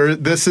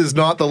 this is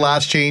not the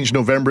last change.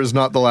 November is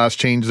not the last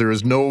change. There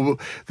is no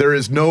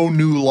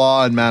new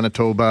law in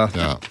Manitoba.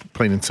 Yeah.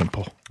 Plain and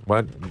simple.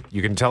 What?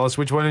 You can tell us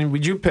which one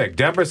would you pick.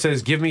 Deborah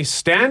says, give me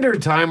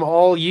standard time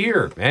all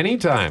year,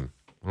 anytime.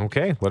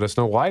 Okay, let us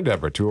know why,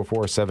 Deborah.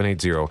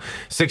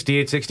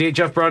 204-780-6868.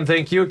 Jeff Braun,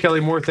 thank you. Kelly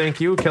Moore,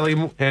 thank you.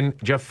 Kelly and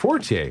Jeff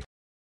Fortier.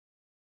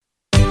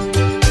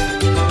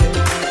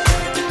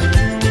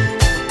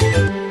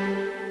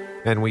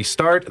 And we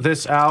start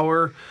this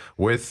hour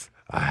with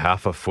a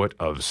half a foot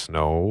of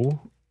snow.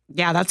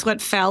 Yeah, that's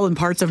what fell in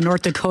parts of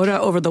North Dakota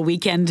over the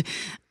weekend.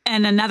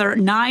 And another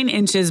 9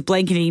 inches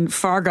blanketing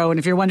Fargo. And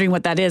if you're wondering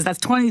what that is, that's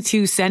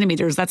 22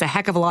 centimeters. That's a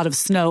heck of a lot of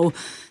snow.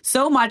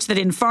 So much that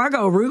in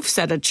Fargo, roofs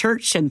at a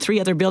church and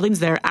 3 other buildings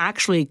there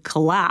actually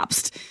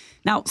collapsed.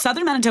 Now,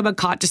 southern Manitoba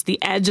caught just the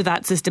edge of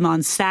that system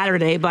on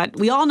Saturday, but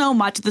we all know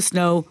much of the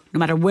snow, no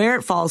matter where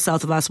it falls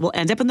south of us, will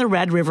end up in the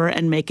Red River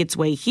and make its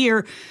way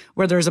here,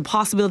 where there's a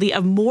possibility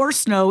of more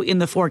snow in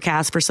the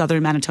forecast for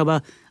southern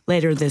Manitoba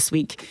later this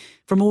week.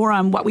 For more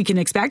on what we can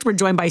expect, we're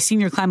joined by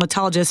senior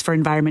climatologist for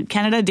Environment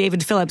Canada,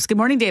 David Phillips. Good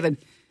morning, David.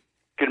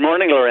 Good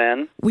morning,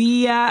 Lorraine.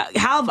 We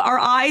have our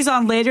eyes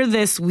on later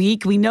this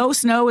week. We know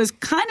snow is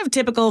kind of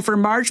typical for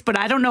March, but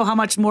I don't know how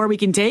much more we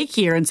can take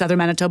here in southern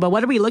Manitoba.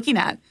 What are we looking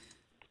at?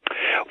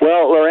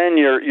 Well, Lorraine,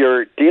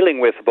 you're dealing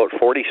with about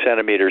 40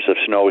 centimeters of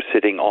snow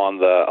sitting on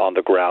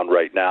the ground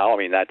right now. I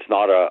mean, that's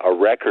not a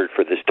record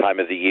for this time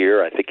of the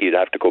year. I think you'd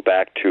have to go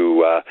back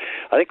to,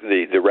 I think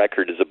the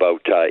record is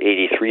about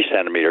 83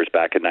 centimeters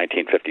back in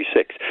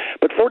 1956.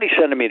 But 40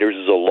 centimeters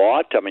is a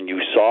lot. I mean,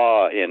 you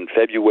saw in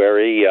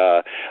February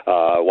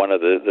one of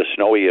the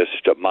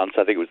snowiest months.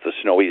 I think it was the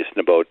snowiest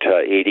in about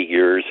 80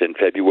 years in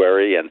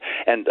February, and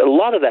a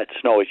lot of that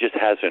snow just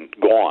hasn't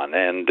gone.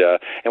 And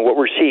what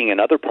we're seeing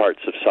in other parts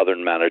of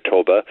southern Manitoba,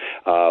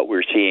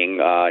 we're seeing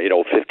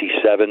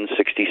 57,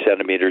 60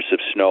 centimeters of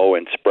snow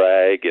in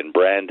Sprague and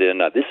Brandon.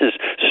 This is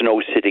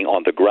snow sitting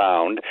on the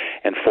ground,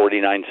 and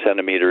 49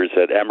 centimeters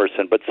at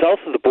Emerson. But south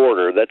of the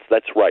border,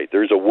 that's right.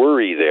 There's a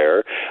worry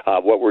there.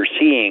 What we're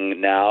seeing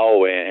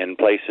now in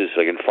places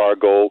like in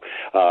Fargo,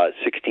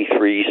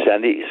 63,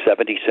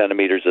 70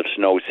 centimeters of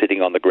snow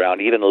sitting on the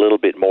ground, even a little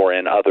bit more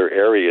in other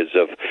areas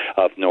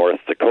of North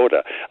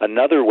Dakota.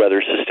 Another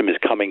weather system is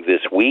coming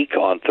this week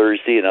on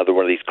Thursday, another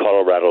one of these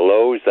Colorado lows.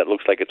 those that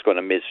looks like it's going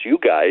to miss you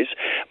guys,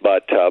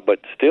 but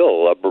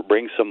still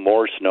bring some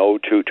more snow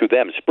to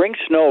them. Spring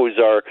snows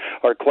are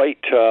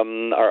quite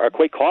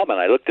common.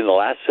 I looked in the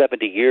last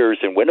 70 years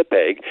in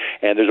Winnipeg,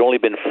 and there's only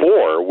been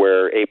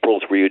 4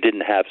 Aprils where you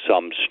didn't have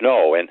some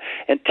snow, and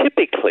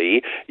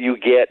typically you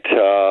get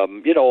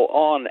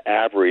on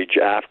average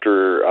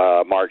after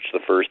March the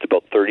 1st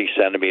about 30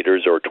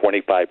 centimeters or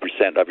 25%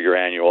 of your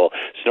annual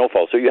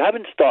snowfall. So you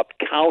haven't stopped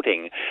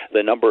counting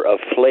the number of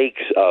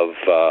flakes of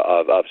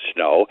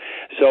snow.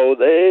 So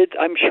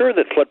I'm sure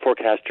that flood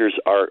forecasters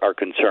are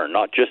concerned,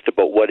 not just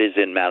about what is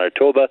in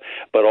Manitoba,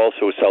 but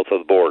also south of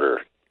the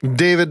border.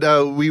 David,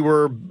 we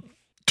were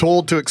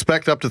told to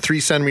expect up to 3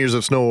 centimeters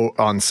of snow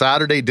on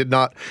Saturday. Did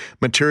not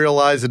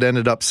materialize. It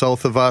ended up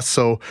south of us.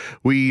 So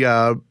we,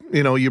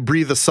 you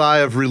breathe a sigh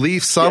of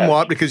relief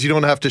somewhat because you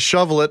don't have to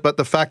shovel it. But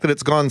the fact that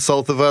it's gone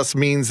south of us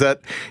means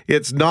that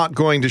it's not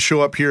going to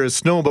show up here as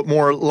snow, but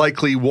more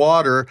likely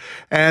water.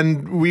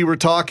 And we were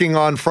talking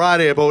on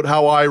Friday about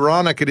how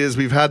ironic it is.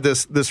 We've had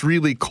this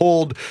really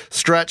cold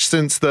stretch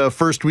since the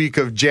first week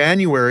of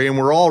January, and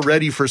we're all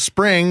ready for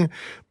spring.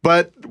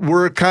 But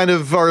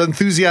our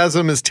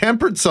enthusiasm is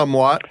tempered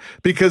somewhat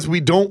because we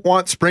don't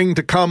want spring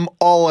to come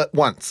all at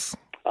once.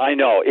 I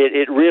know.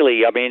 It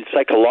really,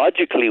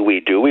 psychologically we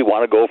do. We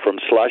want to go from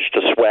slush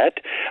to sweat,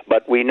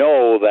 but we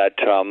know that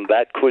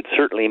that could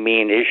certainly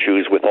mean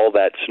issues with all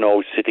that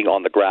snow sitting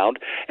on the ground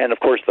and, of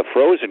course, the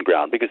frozen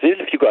ground, because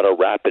even if you got a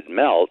rapid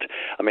melt,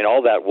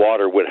 all that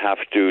water would have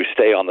to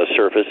stay on the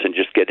surface and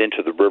just get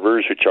into the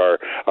rivers, which are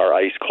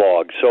ice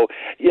clogged. So,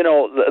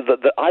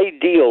 the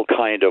ideal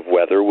kind of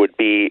weather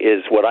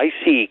is what I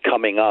see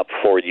coming up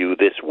for you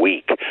this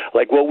week,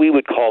 like what we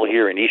would call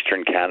here in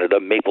Eastern Canada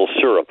maple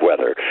syrup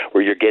weather,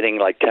 where you're getting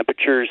like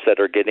temperatures that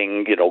are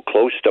getting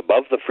close to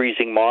above the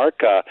freezing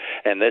mark,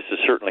 and this is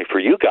certainly for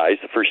you guys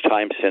the first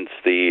time since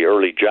the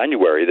early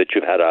January that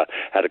you've had a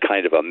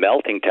kind of a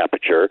melting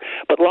temperature,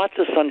 but lots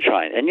of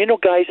sunshine. And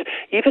guys,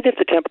 even if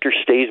the temperature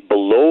stays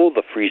below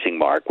the freezing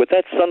mark, with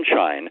that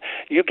sunshine,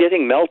 you're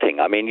getting melting.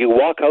 You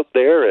walk out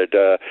there at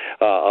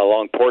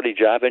along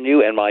Portage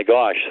Avenue, and my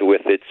gosh,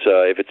 if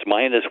it's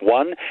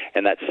 -1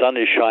 and that sun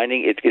is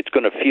shining, it's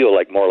going to feel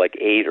like more like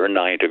 8 or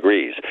 9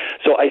 degrees.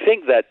 So I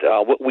think that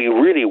what we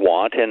really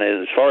want, and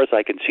as far as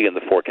I can see in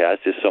the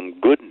forecast, is some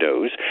good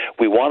news.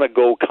 We want to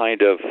go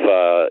kind of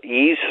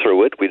ease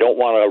through it. We don't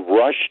want to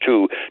rush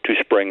to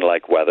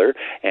spring-like weather,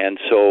 and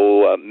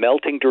so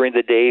melting during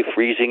the day,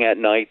 freezing at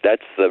night,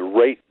 that's the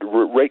right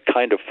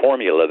kind of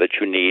formula that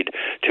you need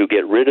to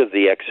get rid of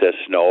the excess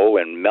snow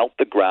and melt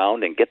the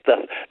ground and get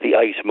the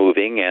ice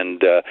moving,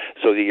 and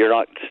so that you're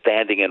not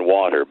standing in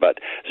water. But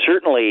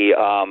certainly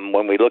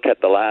when we look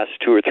at the last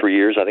 2 or 3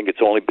 years, I think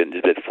it's only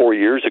been 4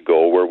 years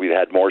ago where we've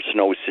had more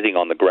snow sitting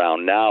on the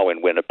ground now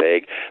in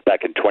Winnipeg.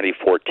 Back in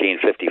 2014,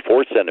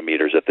 54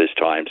 centimeters at this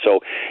time.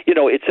 So,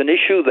 it's an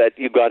issue that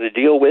you've got to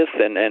deal with,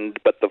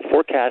 but the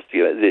forecast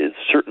is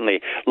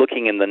certainly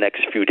looking in the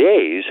next few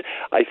days,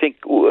 I think,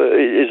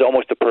 is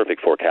almost a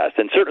perfect forecast.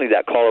 And certainly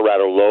that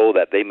Colorado low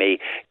that they may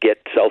get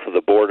south of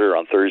the border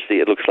on Thursday,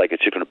 it looks like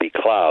it's going to be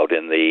cloud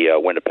in the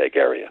Winnipeg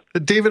area.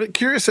 David,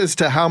 curious as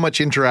to how much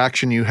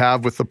interaction you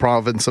have with the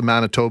province of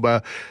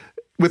Manitoba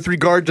with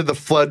regard to the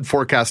flood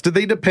forecast. Do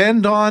they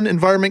depend on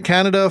Environment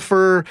Canada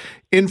for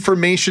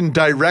information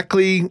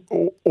directly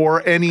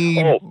or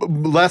any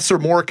less or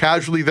more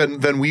casually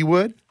than we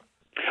would?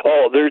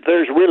 Oh,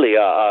 there's really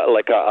a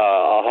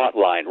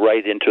hotline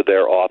right into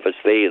their office.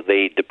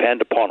 They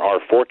depend upon our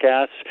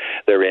forecasts.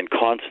 They're in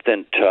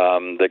constant.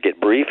 They get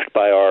briefed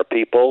by our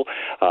people,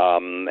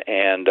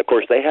 and of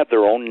course they have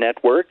their own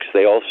networks.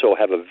 They also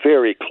have a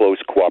very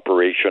close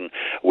cooperation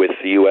with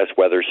the U.S.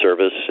 Weather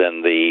Service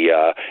and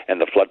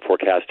the flood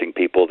forecasting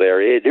people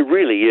there. It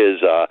really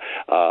is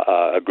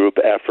a group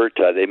effort.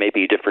 They may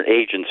be different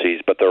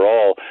agencies, but they're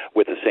all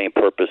with the same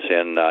purpose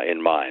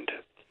in mind.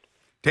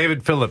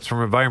 David Phillips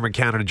from Environment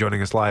Canada joining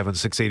us live on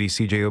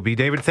 680 CJOB.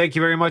 David, thank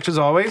you very much as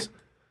always.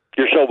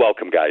 You're so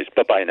welcome, guys.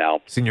 Bye-bye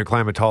now. Senior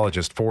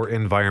climatologist for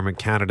Environment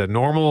Canada.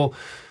 Normal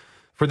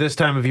for this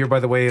time of year, by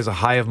the way, is a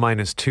high of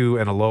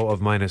 -2 and a low of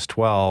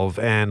 -12.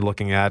 And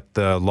looking at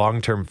the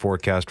long-term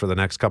forecast for the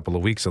next couple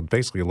of weeks, it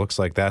basically looks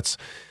like that's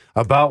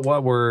about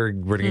what we're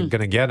going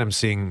to get. I'm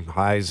seeing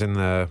highs in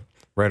the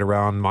right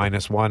around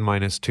 -1,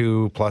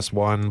 -2,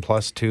 +1,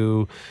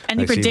 +2.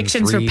 Any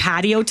predictions for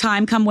patio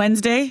time come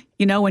Wednesday?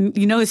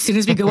 As soon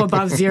as we go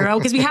above zero,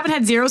 because we haven't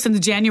had zero since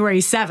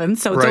January 7th,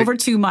 so it's over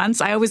 2 months.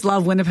 I always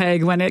love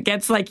Winnipeg when it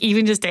gets like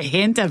even just a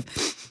hint of,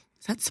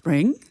 is that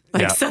spring?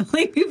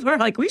 Suddenly people are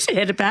like, we should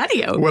hit a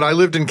patio. When I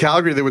lived in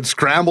Calgary, they would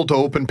scramble to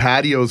open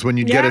patios when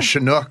you'd get a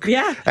Chinook.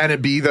 Yeah. And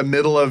it'd be the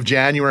middle of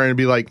January and it'd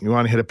be like, you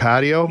want to hit a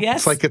patio? Yes.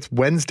 It's like it's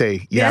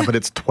Wednesday. Yeah, but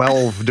it's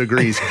 12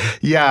 degrees.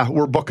 Yeah,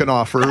 we're booking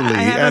off early.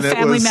 I have a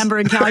family member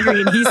in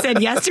Calgary, and he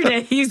said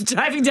yesterday he's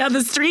driving down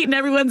the street and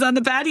everyone's on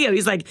the patio.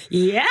 He's like,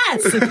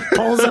 yes.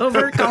 Pulls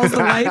over, calls the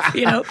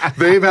wife,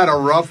 They've had a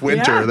rough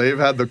winter. Yeah. They've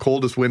had the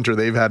coldest winter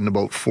they've had in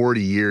about 40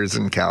 years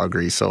in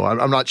Calgary. So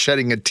I'm not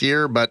shedding a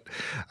tear, but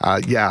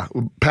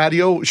Yeah,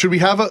 patio. Should we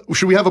have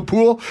a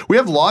pool? We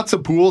have lots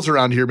of pools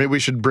around here. Maybe we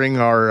should bring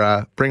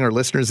our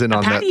listeners in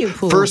on that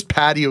pool. First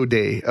patio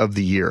day of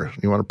the year.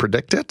 You want to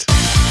predict it?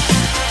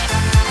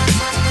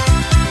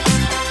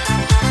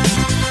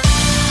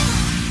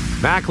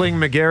 Mackling,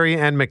 McGarry,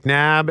 and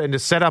McNabb. And to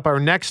set up our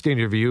next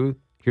interview,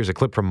 here's a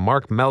clip from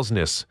Mark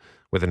Melsness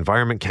with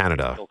Environment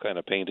Canada. Still kind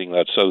of painting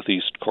that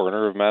southeast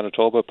corner of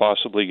Manitoba,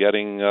 possibly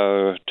getting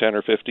 10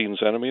 or 15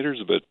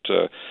 centimeters, but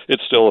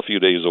it's still a few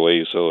days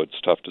away, so it's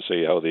tough to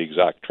say how the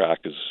exact track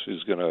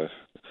is going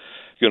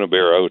to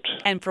bear out.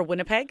 And for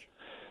Winnipeg?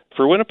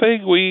 For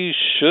Winnipeg, we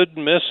should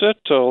miss it,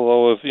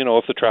 although if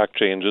the track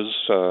changes,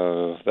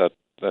 that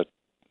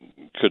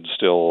could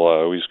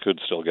still we could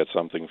still get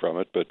something from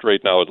it. But right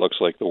now, it looks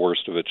like the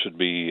worst of it should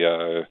be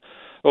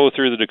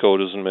through the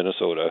Dakotas and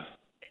Minnesota.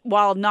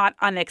 While not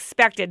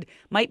unexpected,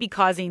 might be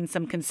causing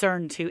some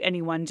concern to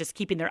anyone just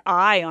keeping their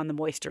eye on the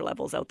moisture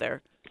levels out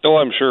there. Oh,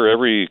 I'm sure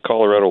every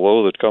Colorado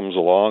low that comes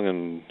along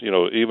and,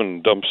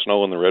 even dumps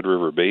snow in the Red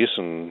River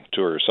Basin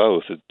to our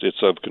south,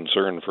 it's of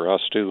concern for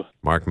us too.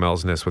 Mark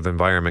Melsness with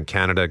Environment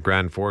Canada.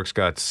 Grand Forks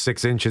got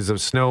 6 inches of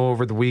snow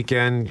over the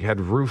weekend. You had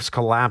roofs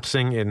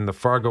collapsing in the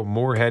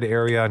Fargo-Moorhead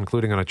area,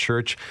 including on a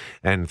church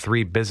and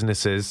 3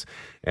 businesses.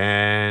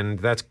 And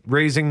that's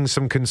raising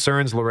some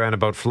concerns, Lorraine,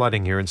 about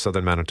flooding here in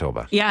southern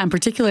Manitoba. Yeah, and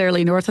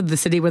particularly north of the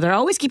city, where they're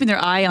always keeping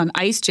their eye on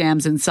ice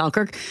jams in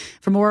Selkirk.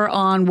 For more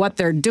on what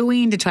they're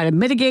doing to try to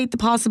mitigate the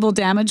possible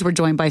damage, we're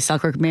joined by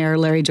Selkirk Mayor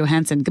Larry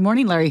Johansson. Good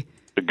morning, Larry.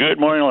 Good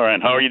morning, Lorraine.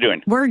 How are you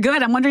doing? We're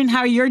good. I'm wondering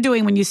how you're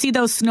doing when you see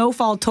those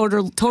snowfall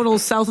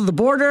totals south of the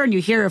border and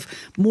you hear of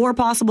more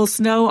possible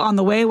snow on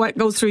the way. What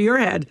goes through your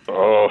head?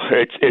 Oh,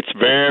 it's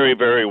very,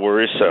 very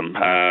worrisome.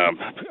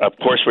 Of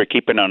course, we're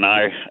keeping an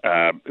eye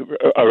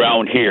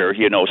around here,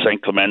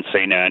 St. Clement,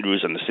 St.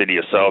 Andrews, and the city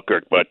of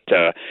Selkirk. But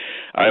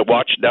I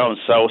watched down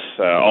south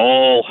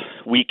all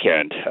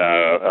weekend.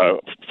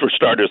 For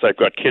starters, I've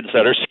got kids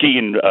that are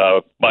skiing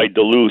by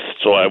Duluth,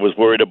 so I was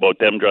worried about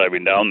them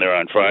driving down there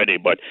on Friday.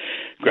 But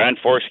Grand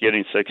Forks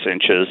getting 6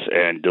 inches,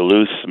 and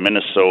Duluth,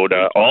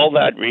 Minnesota, all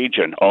that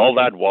region, all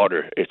that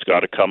water, it's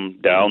got to come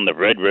down the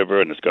Red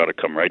River, and it's got to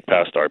come right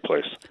past our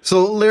place.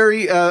 So,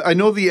 Larry, I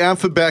know the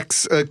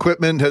Amphibex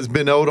equipment has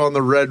been out on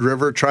the Red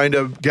River trying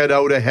to get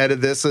out ahead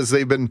of this, as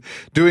they've been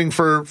doing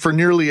for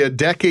nearly a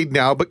decade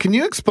now. But can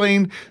you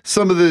explain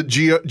some of the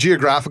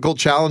geographical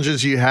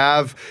challenges you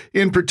have,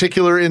 in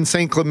particular in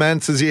St.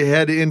 Clements, as you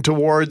head in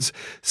towards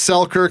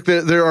Selkirk?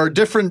 There are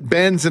different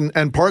bends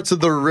and parts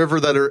of the river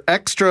that are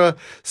extra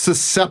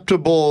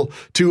susceptible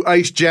to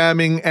ice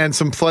jamming and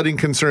some flooding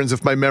concerns,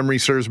 if my memory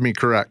serves me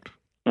correct.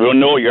 Well,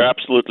 no, you're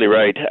absolutely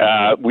right.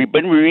 We've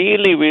been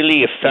really,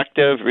 really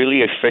effective,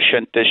 really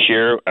efficient this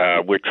year.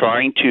 We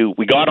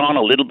got on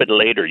a little bit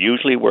later.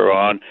 Usually we're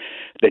on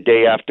the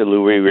day after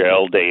Louis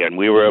Riel Day, and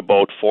we were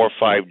about 4 or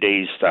 5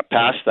 days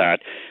past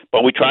that.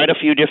 But we tried a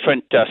few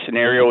different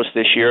scenarios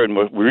this year, and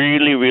we've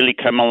really, really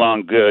come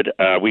along good.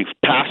 We've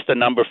passed the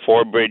number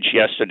 4 bridge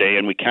yesterday,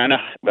 and we kind of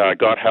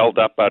got held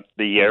up at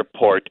the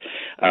airport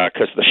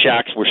because the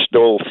shacks were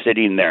still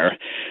sitting there.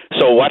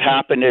 So what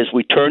happened is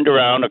we turned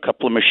around a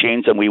couple of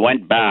machines, and we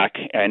went back.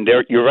 And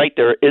you're right,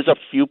 there is a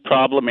few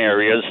problem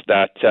areas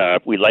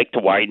that we like to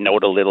widen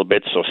out a little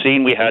bit. So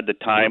seeing we had the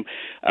time,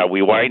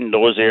 we widened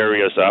those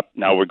areas up.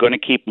 Now we're going to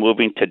keep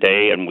moving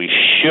today, and we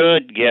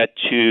should get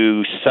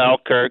to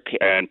Selkirk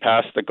and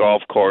past the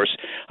golf course.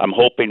 I'm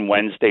hoping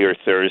Wednesday or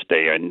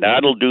Thursday, and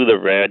that'll do the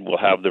red. We'll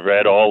have the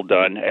red all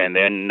done, and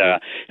then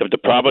if the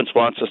province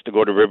wants us to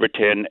go to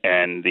Riverton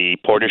and the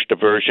Portage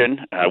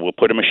diversion, we'll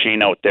put a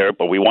machine out there,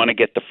 but we want to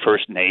get the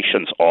First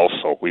Nations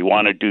also. We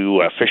want to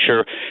do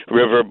Fisher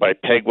River by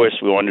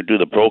Pegwis. We want to do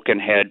the Broken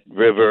Head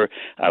River.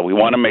 We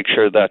want to make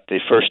sure that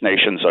the First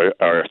Nations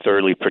are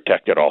thoroughly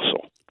protected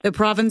also. The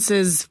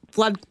province's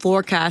flood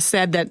forecast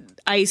said that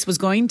ice was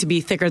going to be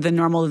thicker than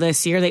normal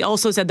this year. They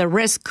also said the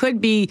risk could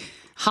be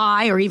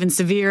high or even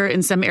severe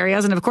in some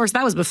areas. And of course,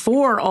 that was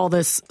before all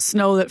this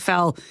snow that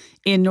fell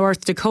in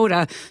North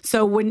Dakota.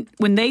 So when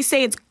they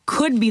say it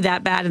could be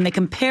that bad and they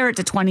compare it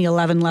to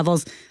 2011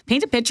 levels,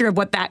 paint a picture of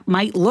what that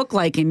might look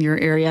like in your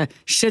area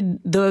should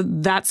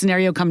that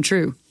scenario come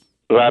true.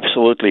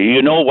 Absolutely.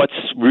 You know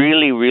what's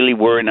really, really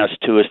worrying us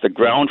too is the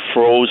ground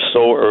froze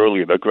so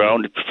early. The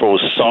ground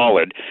froze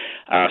solid.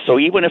 So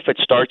even if it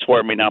starts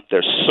warming up,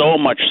 there's so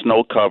much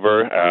snow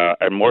cover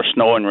and more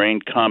snow and rain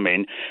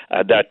coming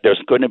that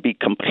there's going to be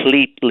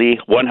completely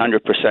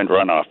 100%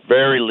 runoff.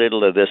 Very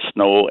little of this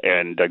snow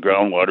and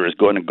groundwater is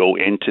going to go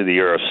into the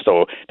earth.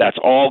 So that's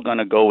all going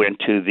to go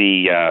into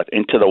the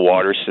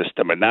water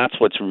system, and that's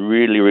what's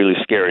really, really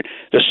scary.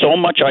 There's so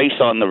much ice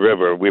on the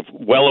river. We've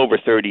well over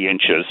 30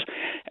 inches,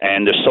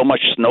 and there's so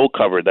much snow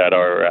cover that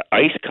our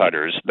ice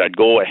cutters that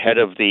go ahead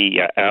of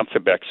the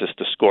amphibexes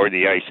to score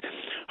the ice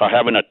are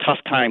having a tough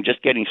time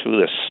just getting through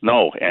the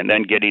snow and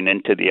then getting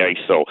into the ice.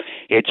 So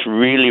it's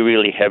really,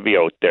 really heavy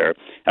out there.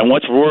 And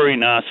what's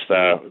worrying us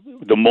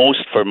the most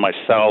for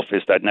myself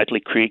is that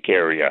Netley Creek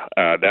area.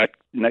 That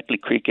Netley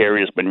Creek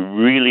area has been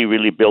really,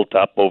 really built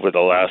up over the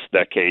last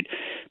decade.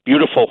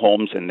 beautiful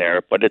homes in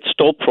there, but it's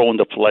still prone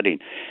to flooding.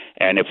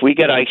 And if we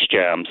get ice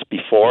jams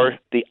before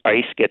the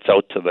ice gets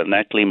out to the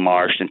Netley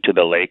Marsh and to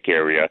the lake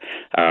area,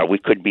 we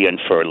could be in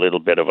for a little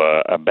bit of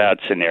a bad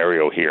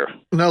scenario here.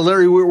 Now,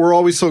 Larry, we're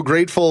always so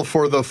grateful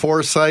for the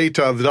foresight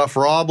of Duff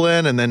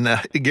Roblin and then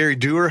Gary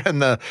Dewar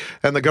and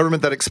the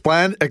government that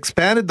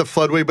expanded the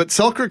floodway. But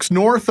Selkirk's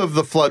north of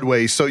the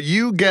floodway, so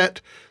you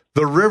get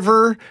the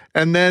river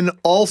and then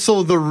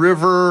also the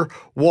river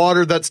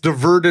water that's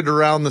diverted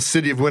around the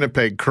city of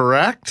Winnipeg,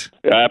 correct?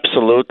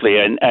 Absolutely,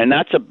 and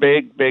that's a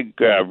big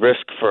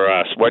risk for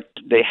us. What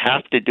they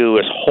have to do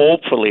is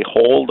hopefully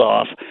hold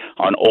off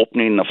on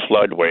opening the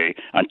floodway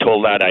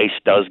until that ice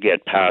does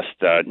get past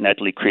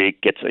Netley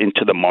Creek, gets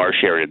into the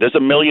marsh area. There's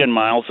 1 million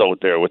miles out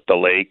there with the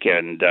lake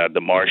and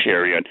the marsh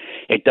area. And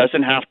it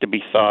doesn't have to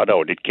be thawed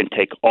out. It can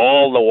take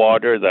all the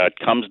water that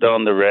comes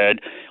down the red,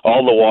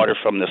 all the water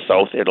from the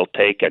south, it'll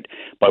take it.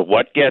 But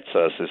what gets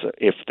us is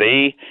if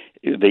the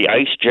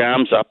ice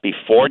jams up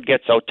before it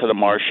gets out to the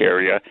marsh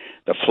area,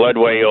 the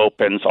floodway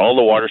opens, all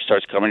the water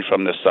starts coming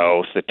from the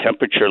south, the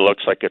temperature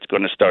looks like it's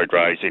going to start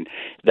rising.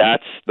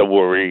 That's the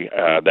worry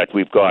that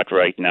we've got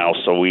right now.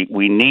 So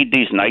we need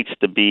these nights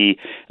to be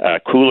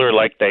cooler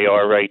like they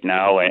are right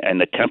now,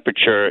 and the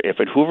temperature, if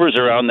it hovers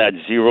around that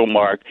 0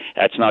 mark,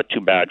 that's not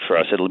too bad for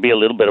us. It'll be a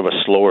little bit of a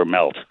slower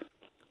melt.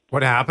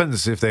 What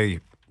happens if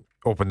they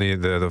open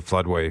the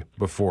floodway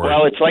before?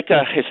 Well, it's like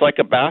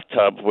a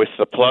bathtub with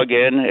the plug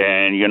in,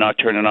 and you're not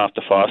turning off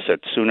the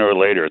faucet. Sooner or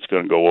later, it's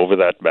going to go over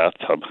that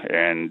bathtub,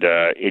 and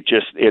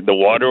the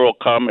water will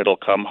come. It'll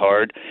come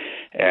hard.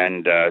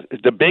 And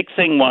the big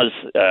thing was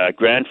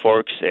Grand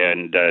Forks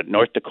and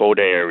North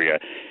Dakota area.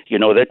 You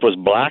know, that was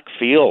black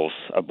fields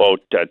about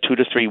 2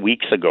 to 3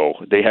 weeks ago.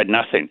 They had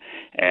nothing.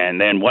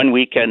 And then one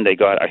weekend they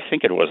got, I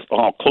think it was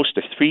close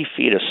to 3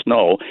 feet of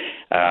snow.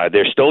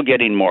 They're still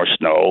getting more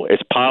snow.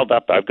 It's piled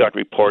up. I've got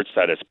reports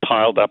that it's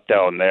piled up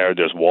down there.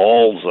 There's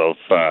walls of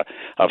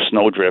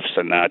snow drifts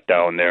and that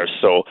down there.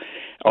 So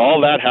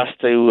all that has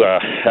to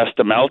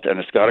melt, and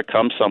it's got to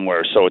come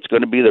somewhere. So it's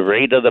going to be the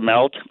rate of the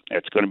melt.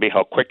 It's going to be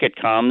how quick it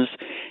comes,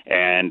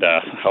 and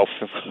how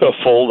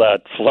full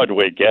that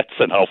floodway gets,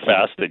 and how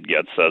fast it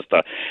gets as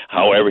to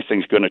how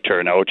everything's going to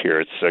turn out here.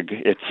 It's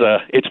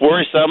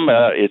worrisome.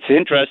 It's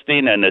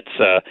interesting, and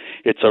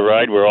it's a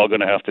ride we're all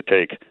going to have to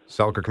take.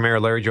 Selkirk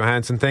Mayor Larry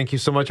Johansson, thank you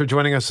so much for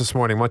joining us this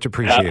morning. Much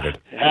appreciated.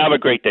 Have a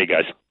great day,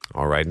 guys.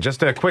 All right. And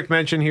just a quick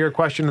mention here,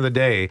 question of the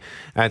day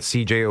at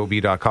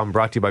CJOB.com,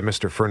 brought to you by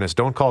Mr. Furnace.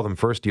 Don't call them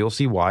first. You'll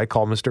see why.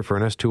 Call Mr.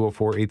 Furnace,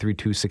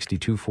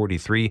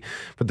 204-832-6243.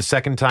 For the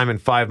second time in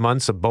 5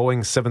 months, a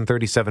Boeing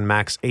 737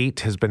 MAX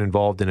 8 has been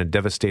involved in a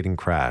devastating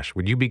crash.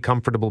 Would you be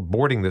comfortable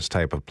boarding this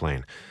type of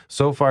plane?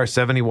 So far,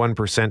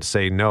 71%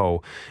 say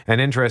no. And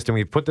interesting,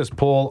 we've put this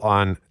poll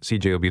on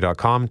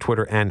CJOB.com,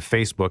 Twitter, and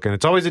Facebook, and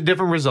it's always a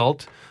different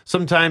result.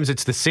 Sometimes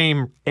it's the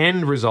same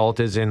end result,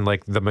 as in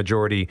like the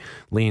majority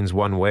leans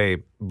one way,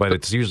 but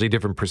it's usually a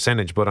different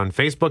percentage. But on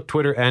Facebook,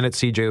 Twitter, and at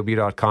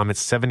CJOB.com,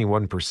 it's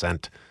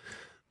 71%,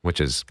 which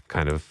is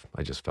kind of,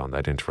 I just found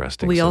that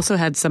interesting. We also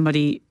had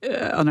somebody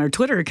on our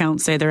Twitter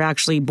account say they're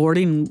actually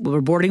boarding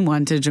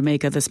one to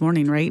Jamaica this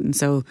morning, right? And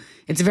so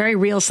it's a very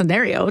real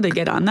scenario to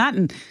get on that,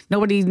 and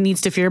nobody needs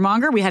to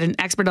fearmonger. We had an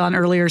expert on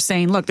earlier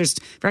saying, look, there's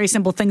very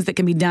simple things that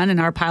can be done, and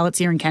our pilots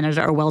here in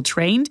Canada are well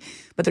trained,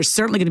 but there's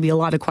certainly going to be a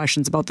lot of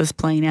questions about this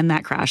plane and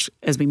that crash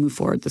as we move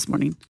forward this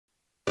morning.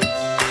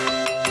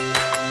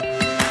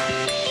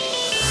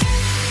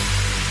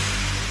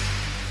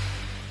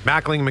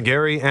 Mackling,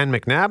 McGarry, and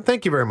McNabb,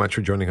 thank you very much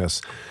for joining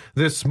us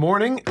this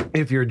morning.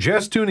 If you're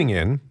just tuning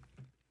in,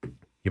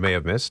 you may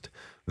have missed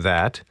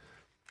that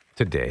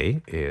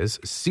today is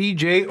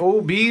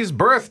CJOB's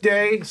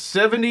birthday,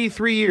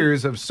 73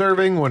 years of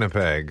serving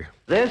Winnipeg.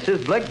 This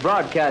is Blick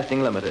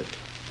Broadcasting Limited,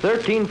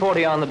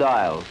 1340 on the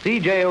dial.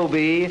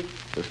 CJOB,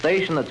 the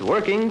station that's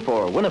working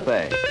for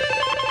Winnipeg.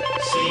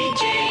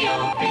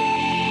 CJOB.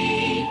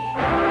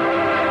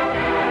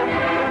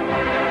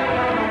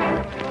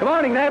 Good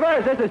morning,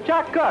 neighbors. This is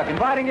Chuck Cook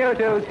inviting you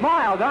to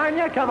smile, darn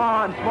you. Come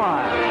on,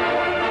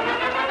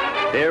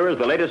 smile. Here is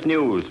the latest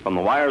news from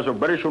the wires of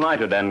British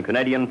United and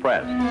Canadian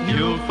press.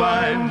 You'll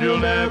find you'll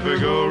never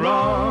go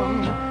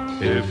wrong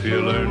if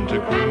you learn to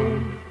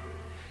croon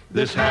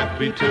this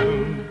happy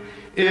tune.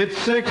 It's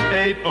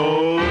 680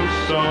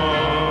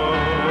 song.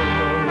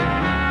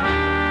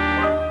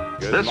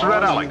 This is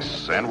Red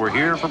Alex, and we're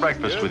here for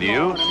breakfast with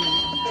you.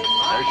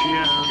 There she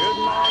is,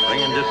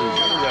 singing just as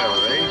good as ever,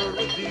 eh?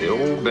 The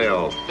old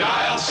bell.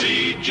 Dial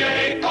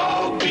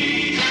CJOB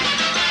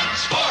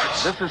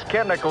Sports. This is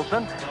Ken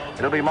Nicholson.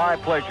 It'll be my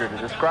pleasure to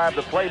describe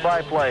the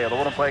play-by-play of the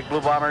Winnipeg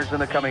Blue Bombers in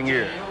the coming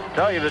year.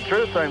 Tell you the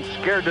truth, I'm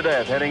scared to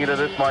death heading into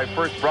this, my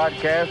first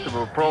broadcast of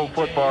a pro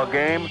football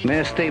game.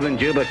 Mayor Stephen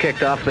Juba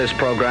kicked off this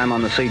program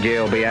on the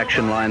CJOB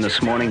action line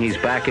this morning. He's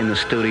back in the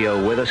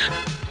studio with us.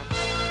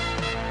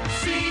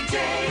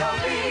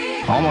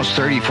 Almost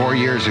 34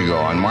 years ago,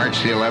 on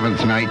March the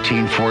 11th,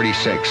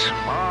 1946,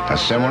 A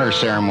similar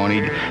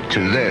ceremony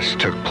to this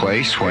took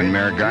place when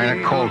Mayor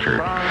Garnet Coulter,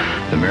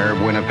 the mayor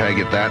of Winnipeg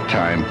at that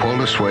time, pulled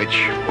a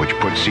switch which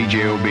put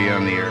CJOB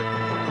on the air.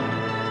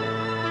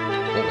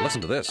 Oh,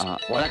 listen to this.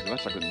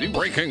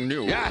 Breaking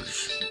news.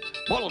 Yes.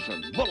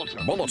 Bulletin.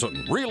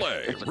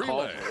 Relay.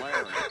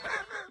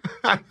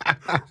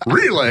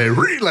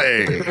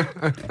 Relay.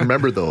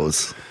 Remember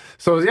those.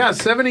 So, yeah,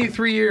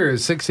 73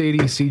 years,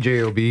 680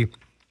 CJOB.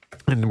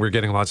 And we're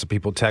getting lots of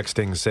people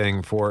texting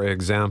saying, for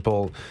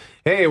example,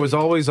 hey, it was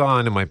always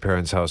on in my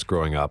parents' house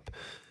growing up.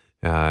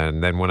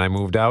 And then when I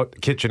moved out,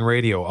 kitchen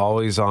radio,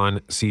 always on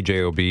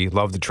CJOB.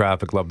 Love the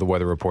traffic, love the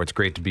weather reports.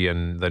 Great to be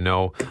in the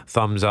know.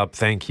 Thumbs up.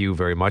 Thank you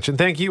very much. And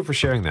thank you for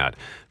sharing that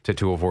to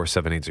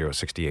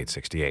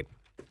 204-780-6868.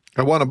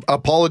 I want to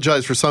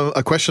apologize for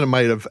a question I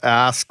might have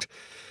asked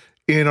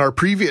in our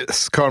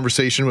previous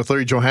conversation with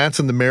Larry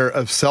Johansson, the mayor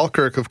of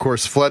Selkirk. Of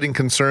course, flooding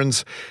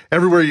concerns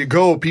everywhere you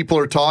go. People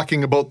are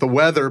talking about the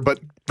weather, but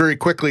very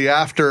quickly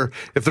after,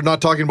 if they're not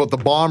talking about the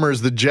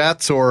bombers, the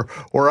jets, or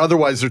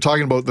otherwise, they're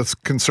talking about this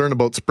concern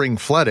about spring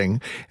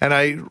flooding. And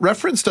I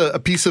referenced a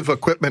piece of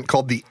equipment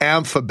called the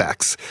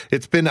Amphibex.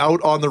 It's been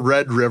out on the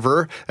Red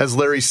River, as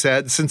Larry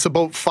said, since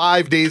about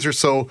 5 days or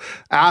so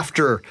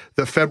after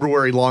the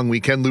February long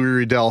weekend,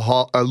 Louis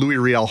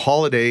Riel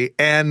holiday.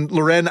 And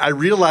Loren, I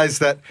realized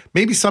that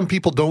maybe some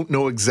people don't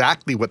know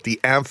exactly what the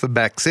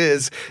Amphibex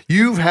is.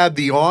 You've had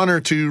the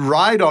honor to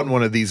ride on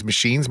one of these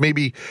machines.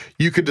 Maybe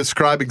you could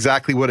describe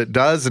exactly what it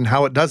does and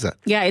how it does it.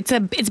 Yeah,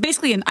 it's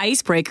basically an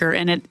icebreaker,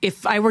 and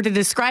if I were to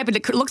describe it,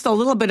 it looks a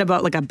little bit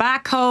about like a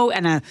backhoe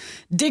and a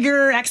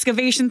digger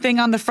excavation thing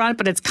on the front,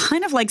 but it's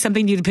kind of like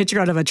something you'd picture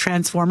out of a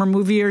Transformer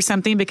movie or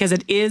something, because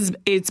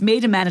it's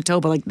made in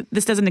Manitoba. Like,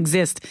 this doesn't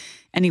exist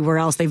anywhere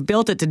else. They've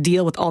built it to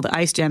deal with all the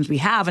ice jams we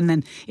have, and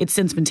then it's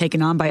since been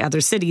taken on by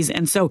other cities.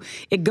 And so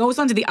it goes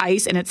onto the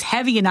ice, and it's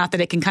heavy enough that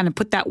it can kind of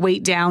put that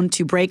weight down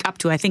to break up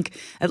to, I think,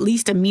 at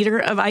least a meter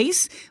of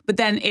ice. But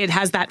then it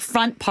has that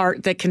front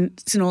part that can,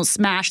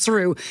 smash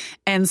through.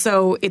 And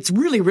so it's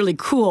really, really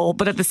cool.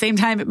 But at the same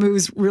time, it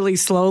moves really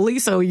slowly.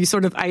 So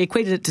I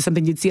equated it to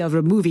something you'd see out of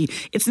a movie.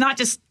 It's not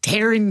just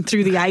tearing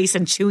through the ice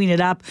and chewing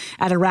it up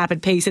at a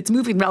rapid pace. It's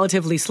moving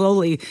relatively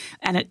slowly.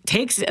 And it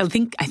takes, I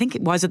think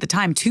it was at the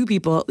time, 2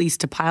 people at least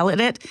to pilot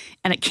it,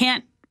 and it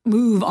can't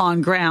move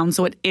on ground,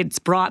 so it's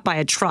brought by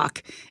a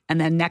truck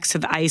and then next to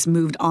the ice,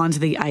 moved onto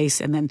the ice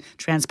and then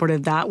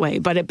transported that way.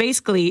 But it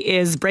basically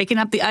is breaking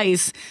up the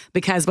ice,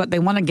 because what they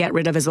want to get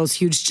rid of is those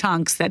huge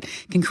chunks that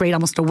can create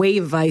almost a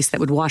wave of ice that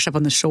would wash up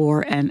on the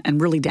shore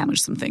and really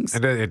damage some things.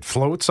 And it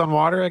floats on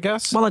water, I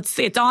guess? Well,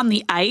 it's on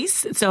the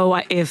ice, so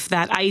if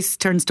that ice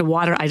turns to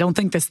water, I don't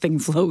think this thing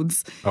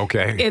floats.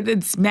 Okay.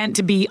 It's meant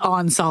to be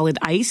on solid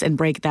ice and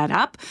break that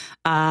up.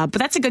 But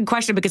that's a good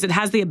question, because it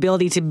has the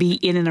ability to be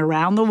in and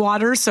around the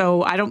water,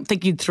 so I don't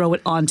think you'd throw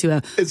it onto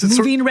a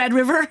moving Red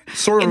River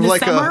sort of in the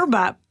like summer,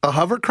 but a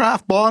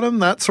hovercraft bottom,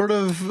 that sort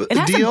of it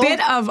has deal? a bit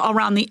of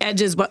around the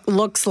edges what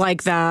looks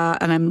like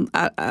that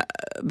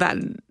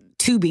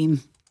tubing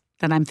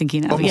that I'm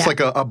thinking of. Almost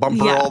like a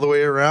bumper all the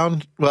way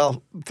around.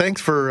 Well,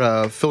 thanks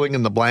for filling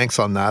in the blanks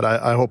on that.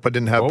 I hope I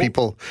didn't have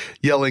people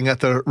yelling at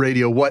the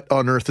radio, what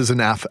on earth is an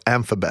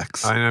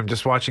Amphibex? I'm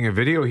just watching a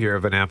video here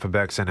of an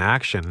Amphibex in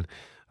action.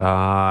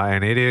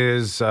 And it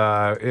is,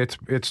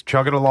 it's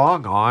chugging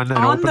along on an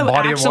open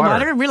body of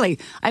water. Really,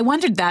 I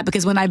wondered that,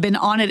 because when I've been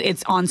on it,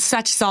 it's on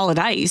such solid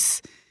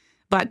ice.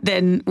 But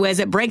then as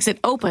it breaks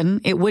it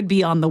open, it would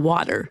be on the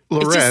water.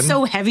 Loren, it's just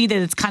so heavy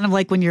that it's kind of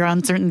like when you're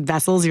on certain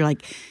vessels, you're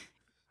like,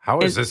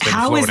 How is this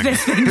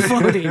thing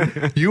floating?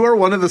 You are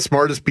one of the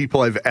smartest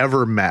people I've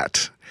ever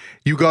met.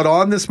 You got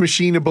on this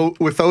machine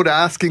without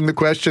asking the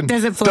question,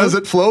 does it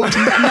float?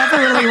 I'm never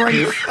really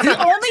worried. The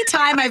only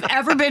time I've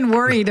ever been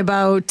worried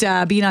about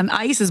being on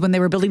ice is when they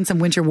were building some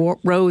winter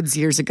roads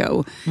years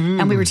ago.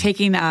 And we were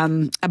taking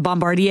a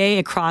Bombardier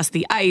across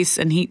the ice.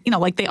 And he,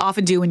 like they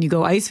often do when you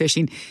go ice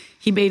fishing,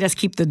 he made us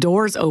keep the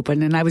doors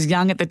open. And I was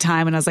young at the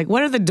time, and I was like,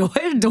 what are the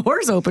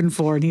doors open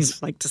for? And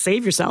he's like, to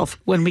save yourself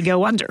when we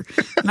go under.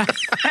 And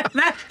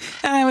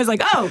I was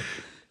like, oh.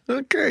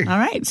 Okay. All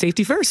right.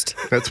 Safety first.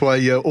 That's why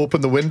you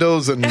open the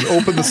windows and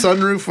open the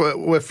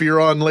sunroof if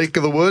you're on Lake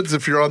of the Woods,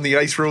 if you're on the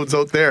ice roads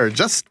out there,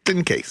 just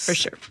in case. For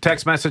sure.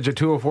 Text message at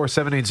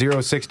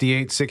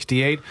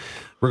 204-780-6868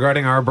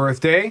 regarding our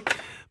birthday.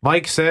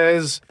 Mike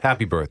says,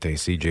 happy birthday,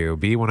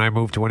 CJOB. When I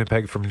moved to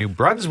Winnipeg from New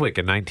Brunswick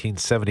in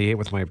 1978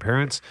 with my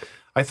parents,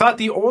 I thought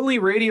the only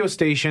radio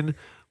station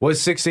was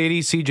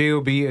 680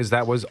 CJOB, as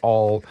that was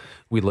all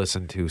we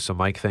listened to. So,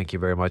 Mike, thank you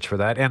very much for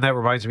that. And that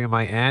reminds me of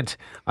my aunt.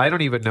 I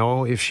don't even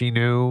know if she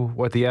knew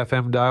what the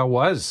FM dial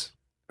was.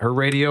 Her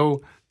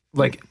radio,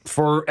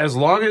 for as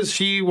long as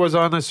she was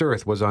on this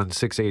earth, was on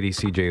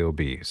 680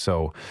 CJOB.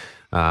 So,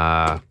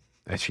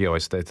 she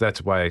always,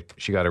 that's why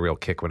she got a real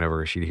kick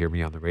whenever she'd hear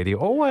me on the radio.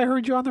 Oh, I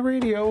heard you on the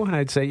radio. And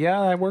I'd say,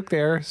 yeah, I work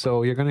there.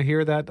 So you're going to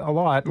hear that a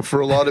lot.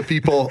 For a lot of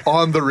people,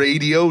 on the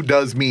radio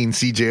does mean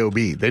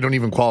CJOB. They don't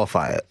even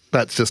qualify it.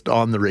 That's just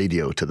on the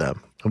radio to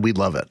them. And we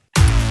love it.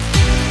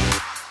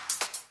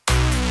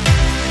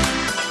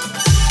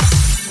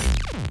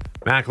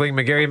 Mackling,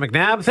 McGarry,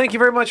 McNabb, thank you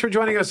very much for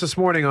joining us this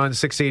morning on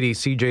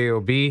 680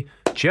 CJOB.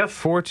 Jeff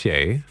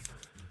Fortier,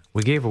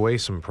 we gave away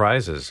some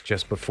prizes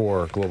just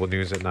before Global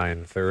News at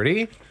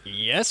 9:30.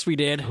 Yes, we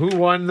did. Who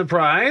won the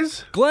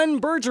prize? Glenn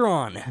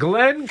Bergeron.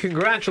 Glenn,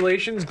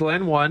 congratulations.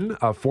 Glenn won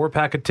a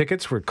 4-pack of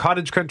tickets for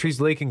Cottage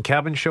Country's Lake and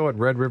Cabin Show at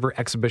Red River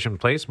Exhibition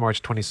Place,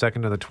 March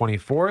 22nd to the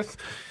 24th.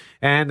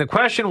 And the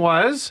question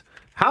was,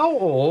 how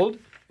old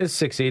is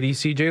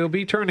 680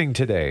 CJOB turning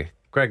today?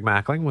 Greg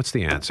Mackling, what's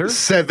the answer?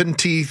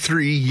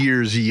 73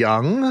 years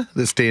young.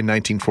 This day in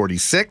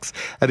 1946,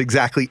 at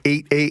exactly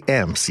 8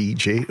 a.m.,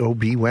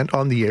 CJOB went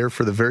on the air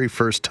for the very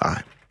first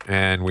time.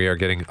 And we are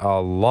getting a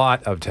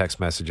lot of text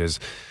messages.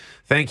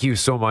 Thank you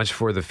so much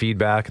for the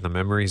feedback and the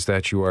memories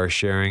that you are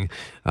sharing.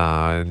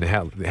 And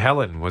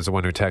Helen was the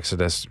one who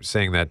texted us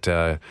saying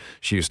that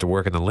she used to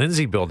work in the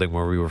Lindsay building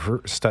where we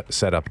were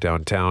set up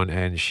downtown.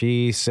 And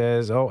she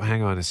says, oh,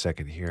 hang on a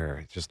second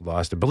here. I just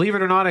lost it. Believe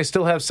it or not, I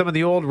still have some of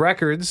the old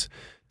records,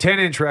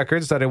 10-inch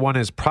records that I won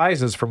as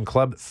prizes from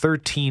Club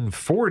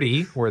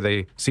 1340, where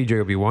they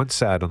CJOB once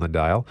sat on the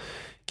dial.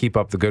 Keep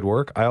up the good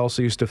work. I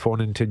also used to phone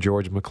into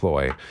George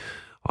McCloy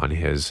on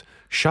his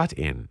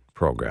shut-in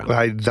program.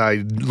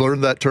 I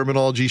learned that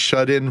terminology,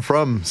 shut in,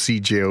 from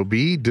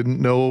CJOB. Didn't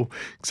know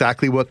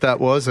exactly what that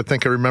was. I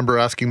think I remember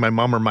asking my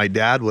mom or my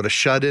dad what a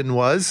shut in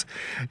was.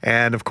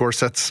 And of course,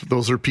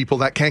 those are people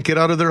that can't get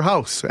out of their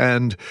house.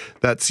 And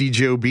that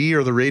CJOB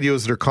are the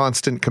radios that are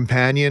constant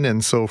companion.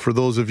 And so for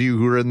those of you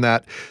who are in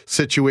that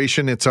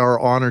situation, it's our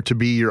honor to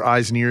be your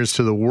eyes and ears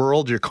to the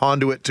world, your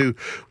conduit to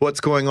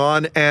what's going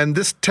on. And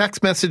this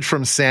text message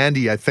from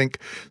Sandy, I think,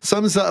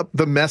 sums up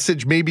the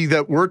message maybe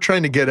that we're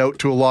trying to get out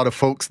to a lot of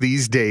folks these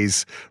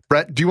days.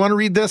 Brett, do you want to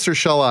read this or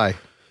shall I?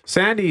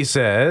 Sandy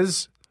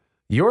says,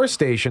 your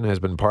station has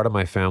been part of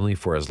my family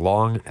for as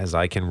long as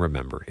I can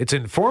remember. It's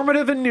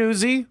informative and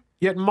newsy,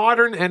 yet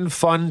modern and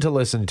fun to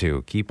listen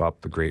to. Keep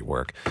up the great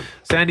work.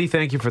 Sandy,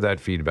 thank you for that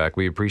feedback.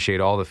 We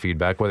appreciate all the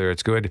feedback, whether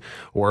it's good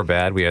or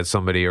bad. We had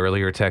somebody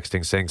earlier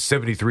texting saying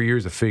 73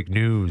 years of fake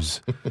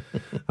news.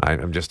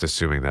 I'm just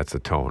assuming that's the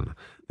tone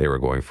they were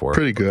going for.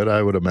 Pretty good,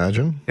 I would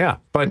imagine. Yeah,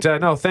 but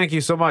no, thank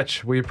you so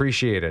much. We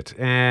appreciate it.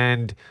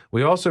 And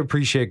we also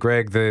appreciate,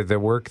 Greg, the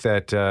work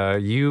that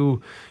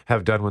you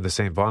have done with the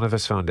St.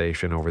 Boniface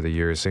Foundation over the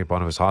years, St.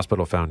 Boniface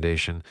Hospital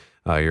Foundation.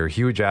 You're a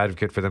huge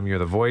advocate for them. You're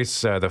the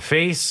voice, the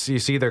face. You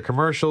see their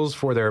commercials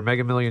for their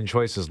Mega Million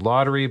Choices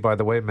lottery. By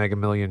the way, Mega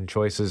Million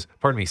Choices,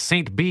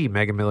 St. B,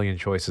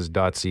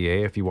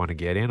 megamillionchoices.ca if you want to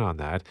get in on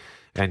that.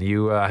 And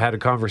you had a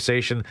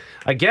conversation,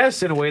 I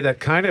guess, in a way that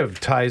kind of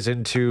ties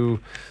into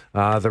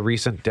the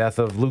recent death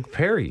of Luke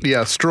Perry.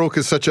 Yeah, stroke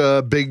is such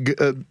a big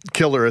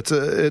killer.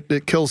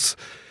 It kills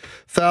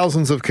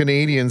thousands of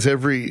Canadians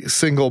every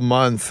single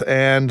month.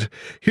 And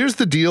here's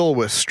the deal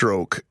with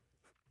stroke.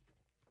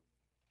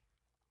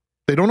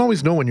 They don't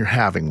always know when you're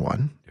having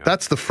one. Yeah.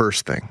 That's the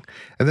first thing.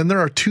 And then there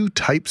are 2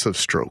 types of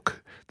stroke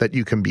that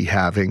you can be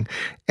having.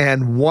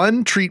 And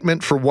one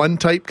treatment for one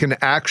type can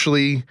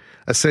actually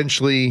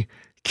essentially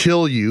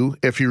kill you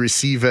if you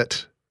receive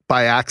it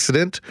by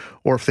accident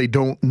or if they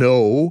don't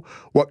know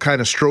what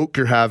kind of stroke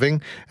you're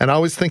having. And I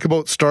always think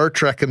about Star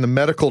Trek and the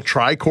medical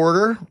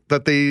tricorder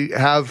that they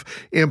have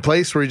in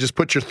place where you just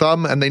put your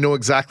thumb and they know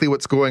exactly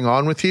what's going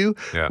on with you.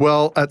 Yeah.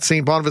 Well, at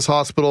St. Boniface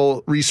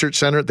Hospital Research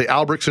Center, the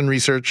Albrechtsen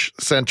Research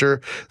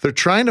Center, they're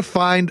trying to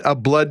find a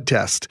blood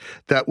test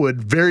that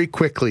would very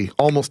quickly,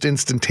 almost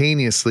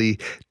instantaneously,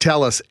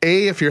 tell us,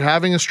 A, if you're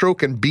having a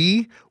stroke, and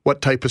B,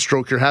 what type of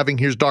stroke you're having.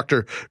 Here's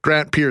Dr.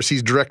 Grant Pierce.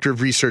 He's Director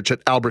of Research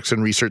at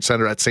Albrechtsen Research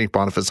Center at St.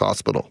 Boniface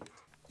Hospital.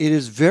 It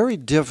is very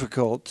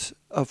difficult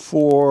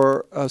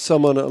for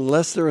someone,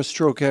 unless they're a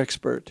stroke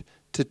expert,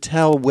 to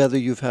tell whether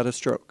you've had a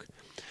stroke.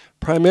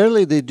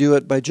 Primarily, they do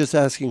it by just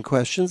asking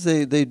questions.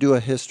 They do a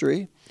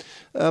history.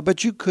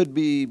 But you could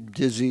be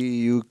dizzy.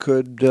 You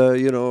could,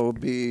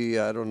 be,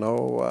 I don't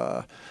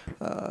know,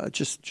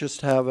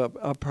 just have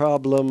a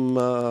problem,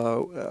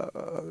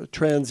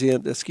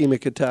 transient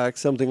ischemic attack,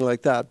 something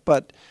like that.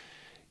 But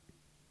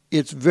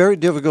it's very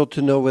difficult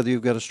to know whether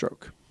you've got a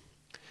stroke.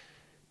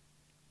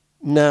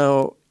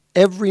 Now,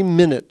 every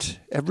minute,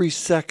 every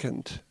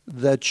second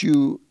that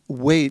you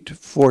wait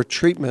for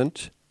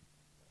treatment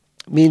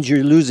means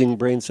you're losing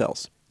brain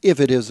cells, if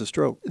it is a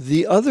stroke.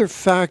 The other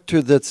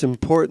factor that's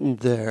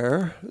important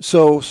there,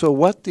 so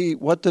what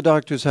the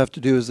doctors have to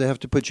do is they have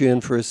to put you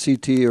in for a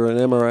CT or an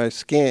MRI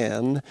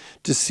scan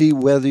to see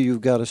whether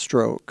you've got a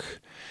stroke.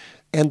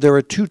 And there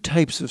are 2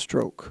 types of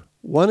stroke.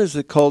 One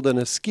is called an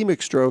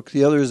ischemic stroke,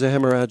 the other is a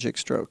hemorrhagic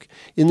stroke.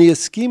 In the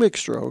ischemic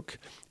stroke,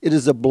 it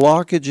is a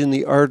blockage in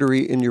the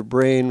artery in your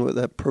brain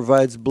that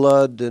provides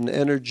blood and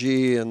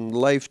energy and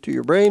life to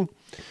your brain.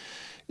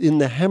 In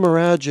the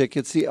hemorrhagic,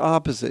 it's the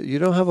opposite. You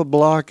don't have a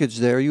blockage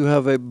there. You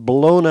have a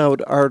blown out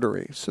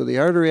artery. So the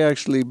artery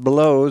actually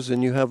blows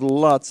and you have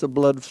lots of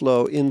blood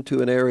flow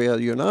into an area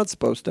you're not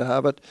supposed to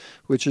have it,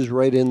 which is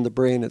right in the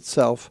brain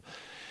itself.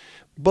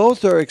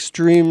 Both are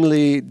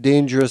extremely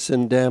dangerous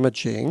and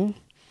damaging,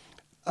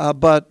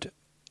 but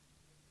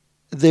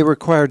they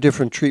require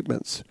different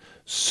treatments.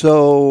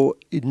 So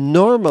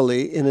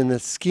normally in an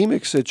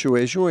ischemic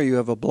situation where you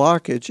have a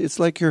blockage, it's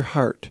like your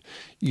heart.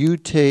 You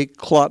take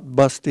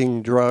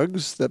clot-busting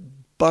drugs that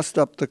bust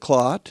up the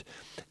clot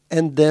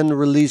and then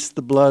release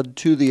the blood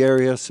to the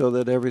area so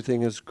that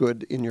everything is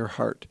good in your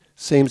heart.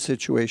 Same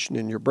situation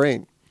in your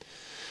brain.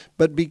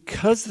 But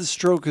because the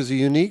stroke is a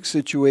unique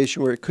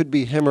situation where it could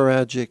be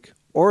hemorrhagic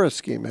or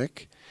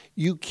ischemic,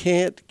 you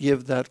can't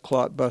give that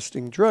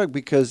clot-busting drug,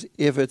 because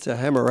if it's a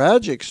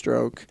hemorrhagic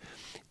stroke,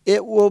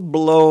 it will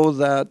blow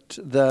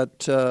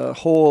that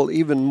hole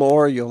even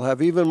more. You'll have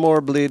even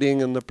more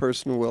bleeding, and the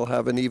person will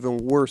have an even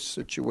worse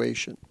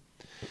situation.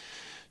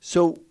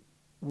 So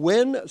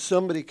when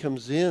somebody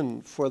comes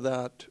in for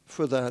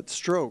that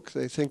stroke,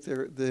 they think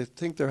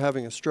they're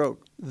having a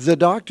stroke. The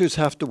doctors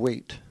have to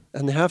wait,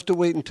 and they have to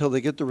wait until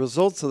they get the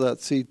results of that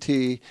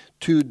CT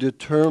to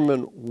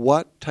determine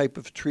what type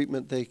of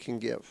treatment they can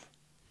give.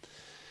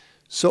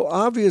 So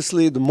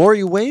obviously, the more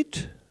you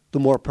wait, the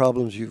more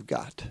problems you've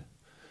got.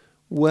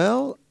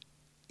 Well,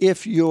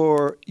 if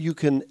you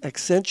can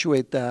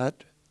accentuate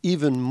that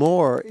even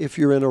more if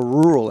you're in a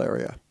rural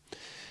area.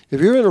 If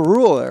you're in a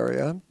rural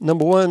area,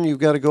 number one, you've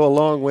got to go a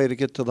long way to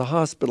get to the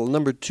hospital.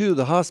 Number two,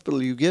 the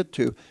hospital you get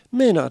to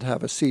may not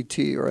have a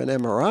CT or an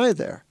MRI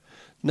there.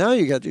 Now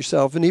you got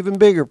yourself an even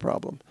bigger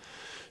problem.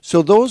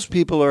 So those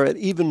people are at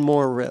even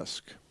more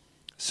risk.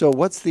 So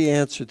what's the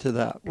answer to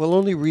that? Well,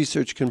 only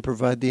research can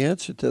provide the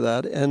answer to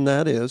that, and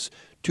that is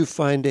to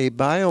find a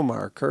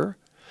biomarker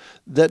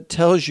that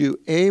tells you,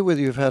 A,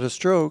 whether you've had a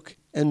stroke,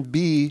 and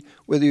B,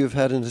 whether you've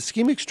had an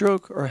ischemic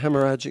stroke or a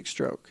hemorrhagic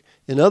stroke.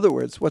 In other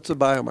words, what's a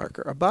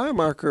biomarker? A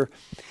biomarker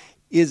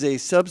is a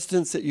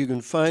substance that you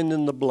can find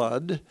in the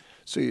blood.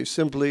 So you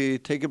simply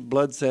take a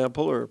blood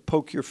sample or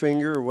poke your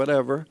finger or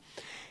whatever,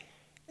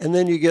 and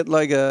then you get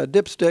like a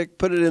dipstick,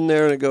 put it in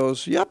there, and it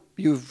goes, yep,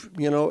 you've,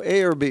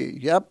 A or B.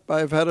 Yep,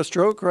 I've had a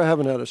stroke or I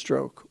haven't had a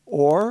stroke.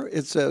 Or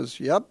it says,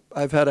 yep,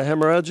 I've had a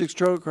hemorrhagic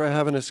stroke or I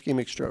have an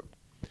ischemic stroke.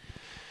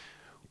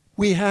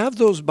 We have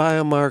those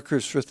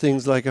biomarkers for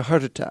things like a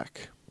heart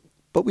attack,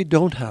 but we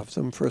don't have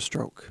them for a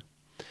stroke.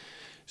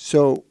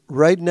 So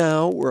right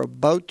now, we're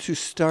about to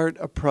start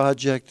a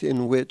project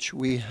in which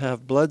we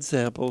have blood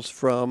samples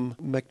from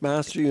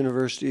McMaster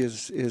University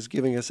is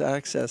giving us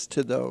access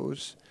to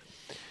those.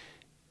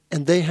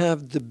 And they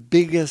have the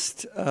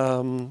biggest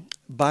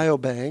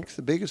biobank,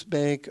 the biggest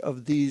bank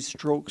of these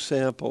stroke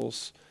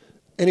samples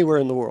anywhere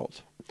in the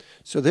world.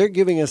 So they're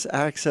giving us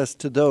access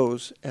to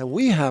those, and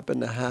we happen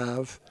to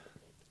have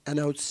an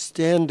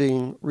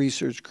outstanding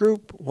research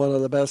group, one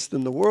of the best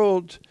in the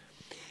world,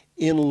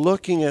 in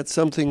looking at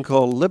something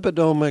called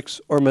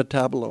lipidomics or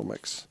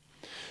metabolomics.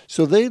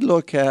 So they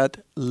look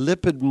at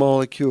lipid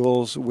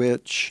molecules,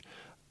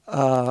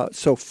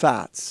 so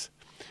fats,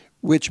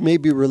 which may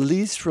be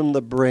released from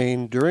the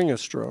brain during a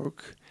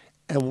stroke,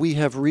 and we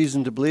have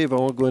reason to believe, I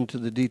won't go into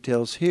the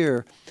details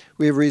here,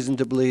 we have reason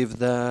to believe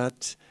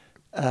that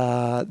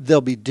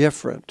they'll be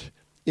different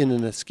in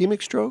an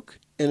ischemic stroke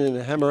and in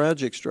a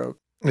hemorrhagic stroke.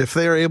 If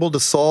they are able to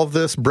solve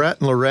this, Brett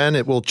and Loren,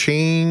 it will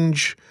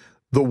change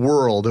the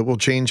world. It will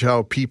change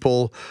how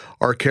people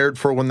are cared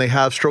for when they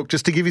have stroke.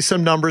 Just to give you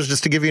some numbers,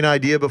 just to give you an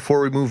idea before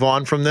we move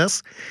on from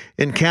this,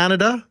 in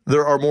Canada,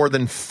 there are more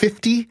than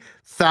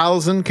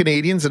 50,000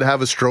 Canadians that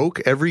have a stroke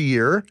every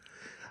year.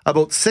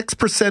 About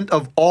 6%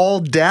 of all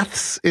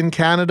deaths in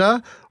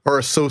Canada are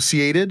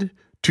associated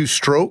to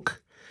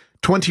stroke.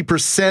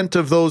 20%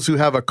 of those who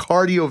have a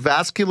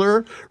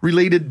cardiovascular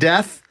related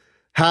death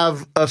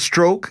have a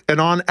stroke, and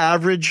on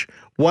average,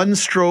 one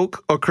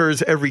stroke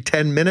occurs every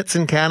 10 minutes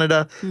in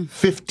Canada,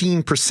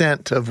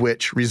 15% of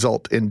which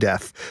result in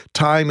death.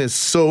 Time is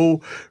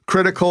so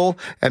critical,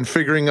 and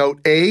figuring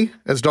out,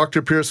 as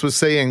Dr. Pierce was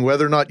saying,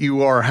 whether or not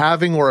you are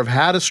having or have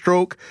had a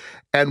stroke,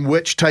 and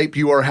which type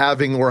you are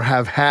having or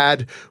have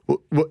had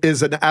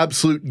is an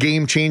absolute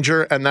game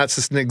changer. And that's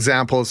just an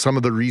example of some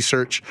of the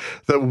research,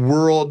 the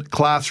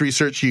world-class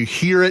research. You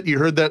hear it. You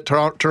heard that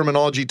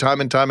terminology time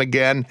and time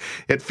again.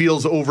 It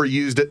feels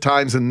overused at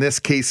times. In this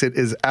case, it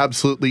is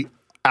absolutely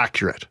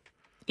accurate.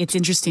 It's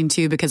interesting,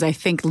 too, because I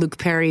think Luke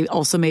Perry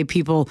also made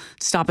people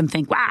stop and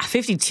think, wow,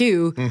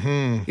 52,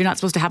 you're not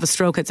supposed to have a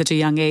stroke at such a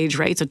young age,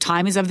 right? So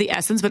time is of the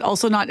essence, but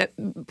also not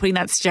putting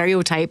that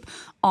stereotype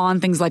on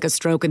things like a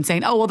stroke and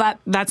saying, oh, well,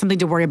 that's something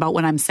to worry about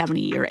when I'm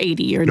 70 or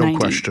 80 or 90. No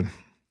question.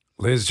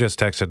 Liz just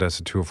texted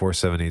us at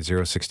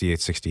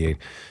 204-780-6868.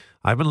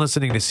 I've been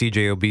listening to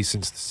CJOB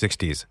since the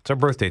 60s. It's our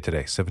birthday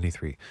today,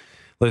 73.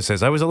 Liz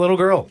says, I was a little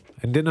girl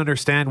and didn't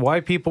understand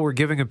why people were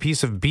giving a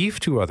piece of beef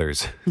to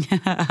others.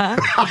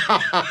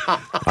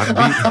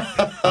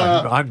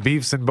 on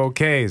beefs and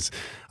bouquets.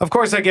 Of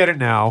course, I get it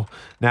now.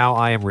 Now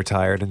I am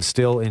retired and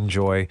still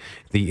enjoy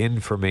the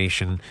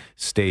information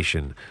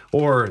station,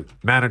 or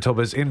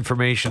Manitoba's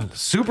information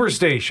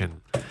superstation,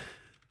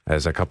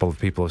 as a couple of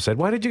people have said.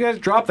 Why did you guys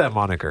drop that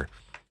moniker?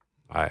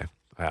 I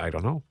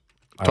don't know.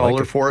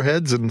 Taller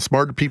foreheads and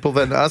smarter people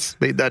than us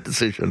made that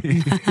decision.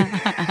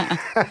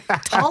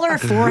 Taller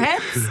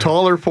foreheads?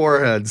 Taller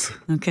foreheads.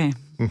 Okay.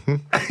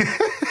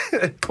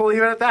 We'll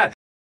leave it at that.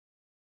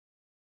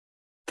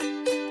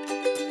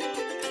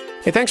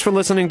 Hey, thanks for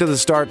listening to the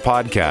Start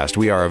Podcast.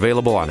 We are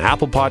available on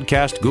Apple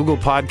Podcast, Google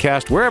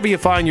Podcast, wherever you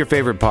find your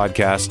favorite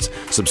podcasts.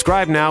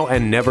 Subscribe now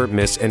and never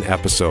miss an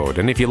episode.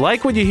 And if you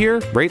like what you hear,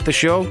 rate the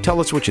show, tell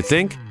us what you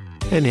think,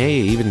 and hey,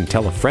 even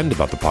tell a friend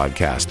about the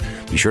podcast.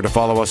 Be sure to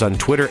follow us on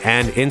Twitter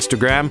and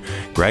Instagram.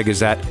 Greg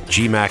is at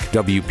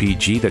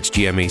GMACWPG, that's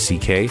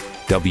GMACK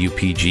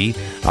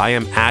WPG. I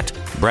am at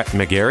Brett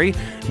McGarry,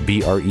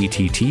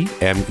 BrettMegarry,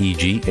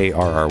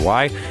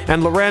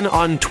 and Loren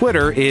on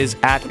Twitter is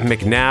at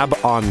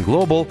McNabb on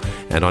Global,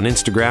 and on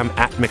Instagram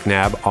at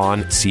McNabb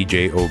on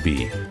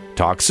CJOB.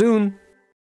 Talk soon.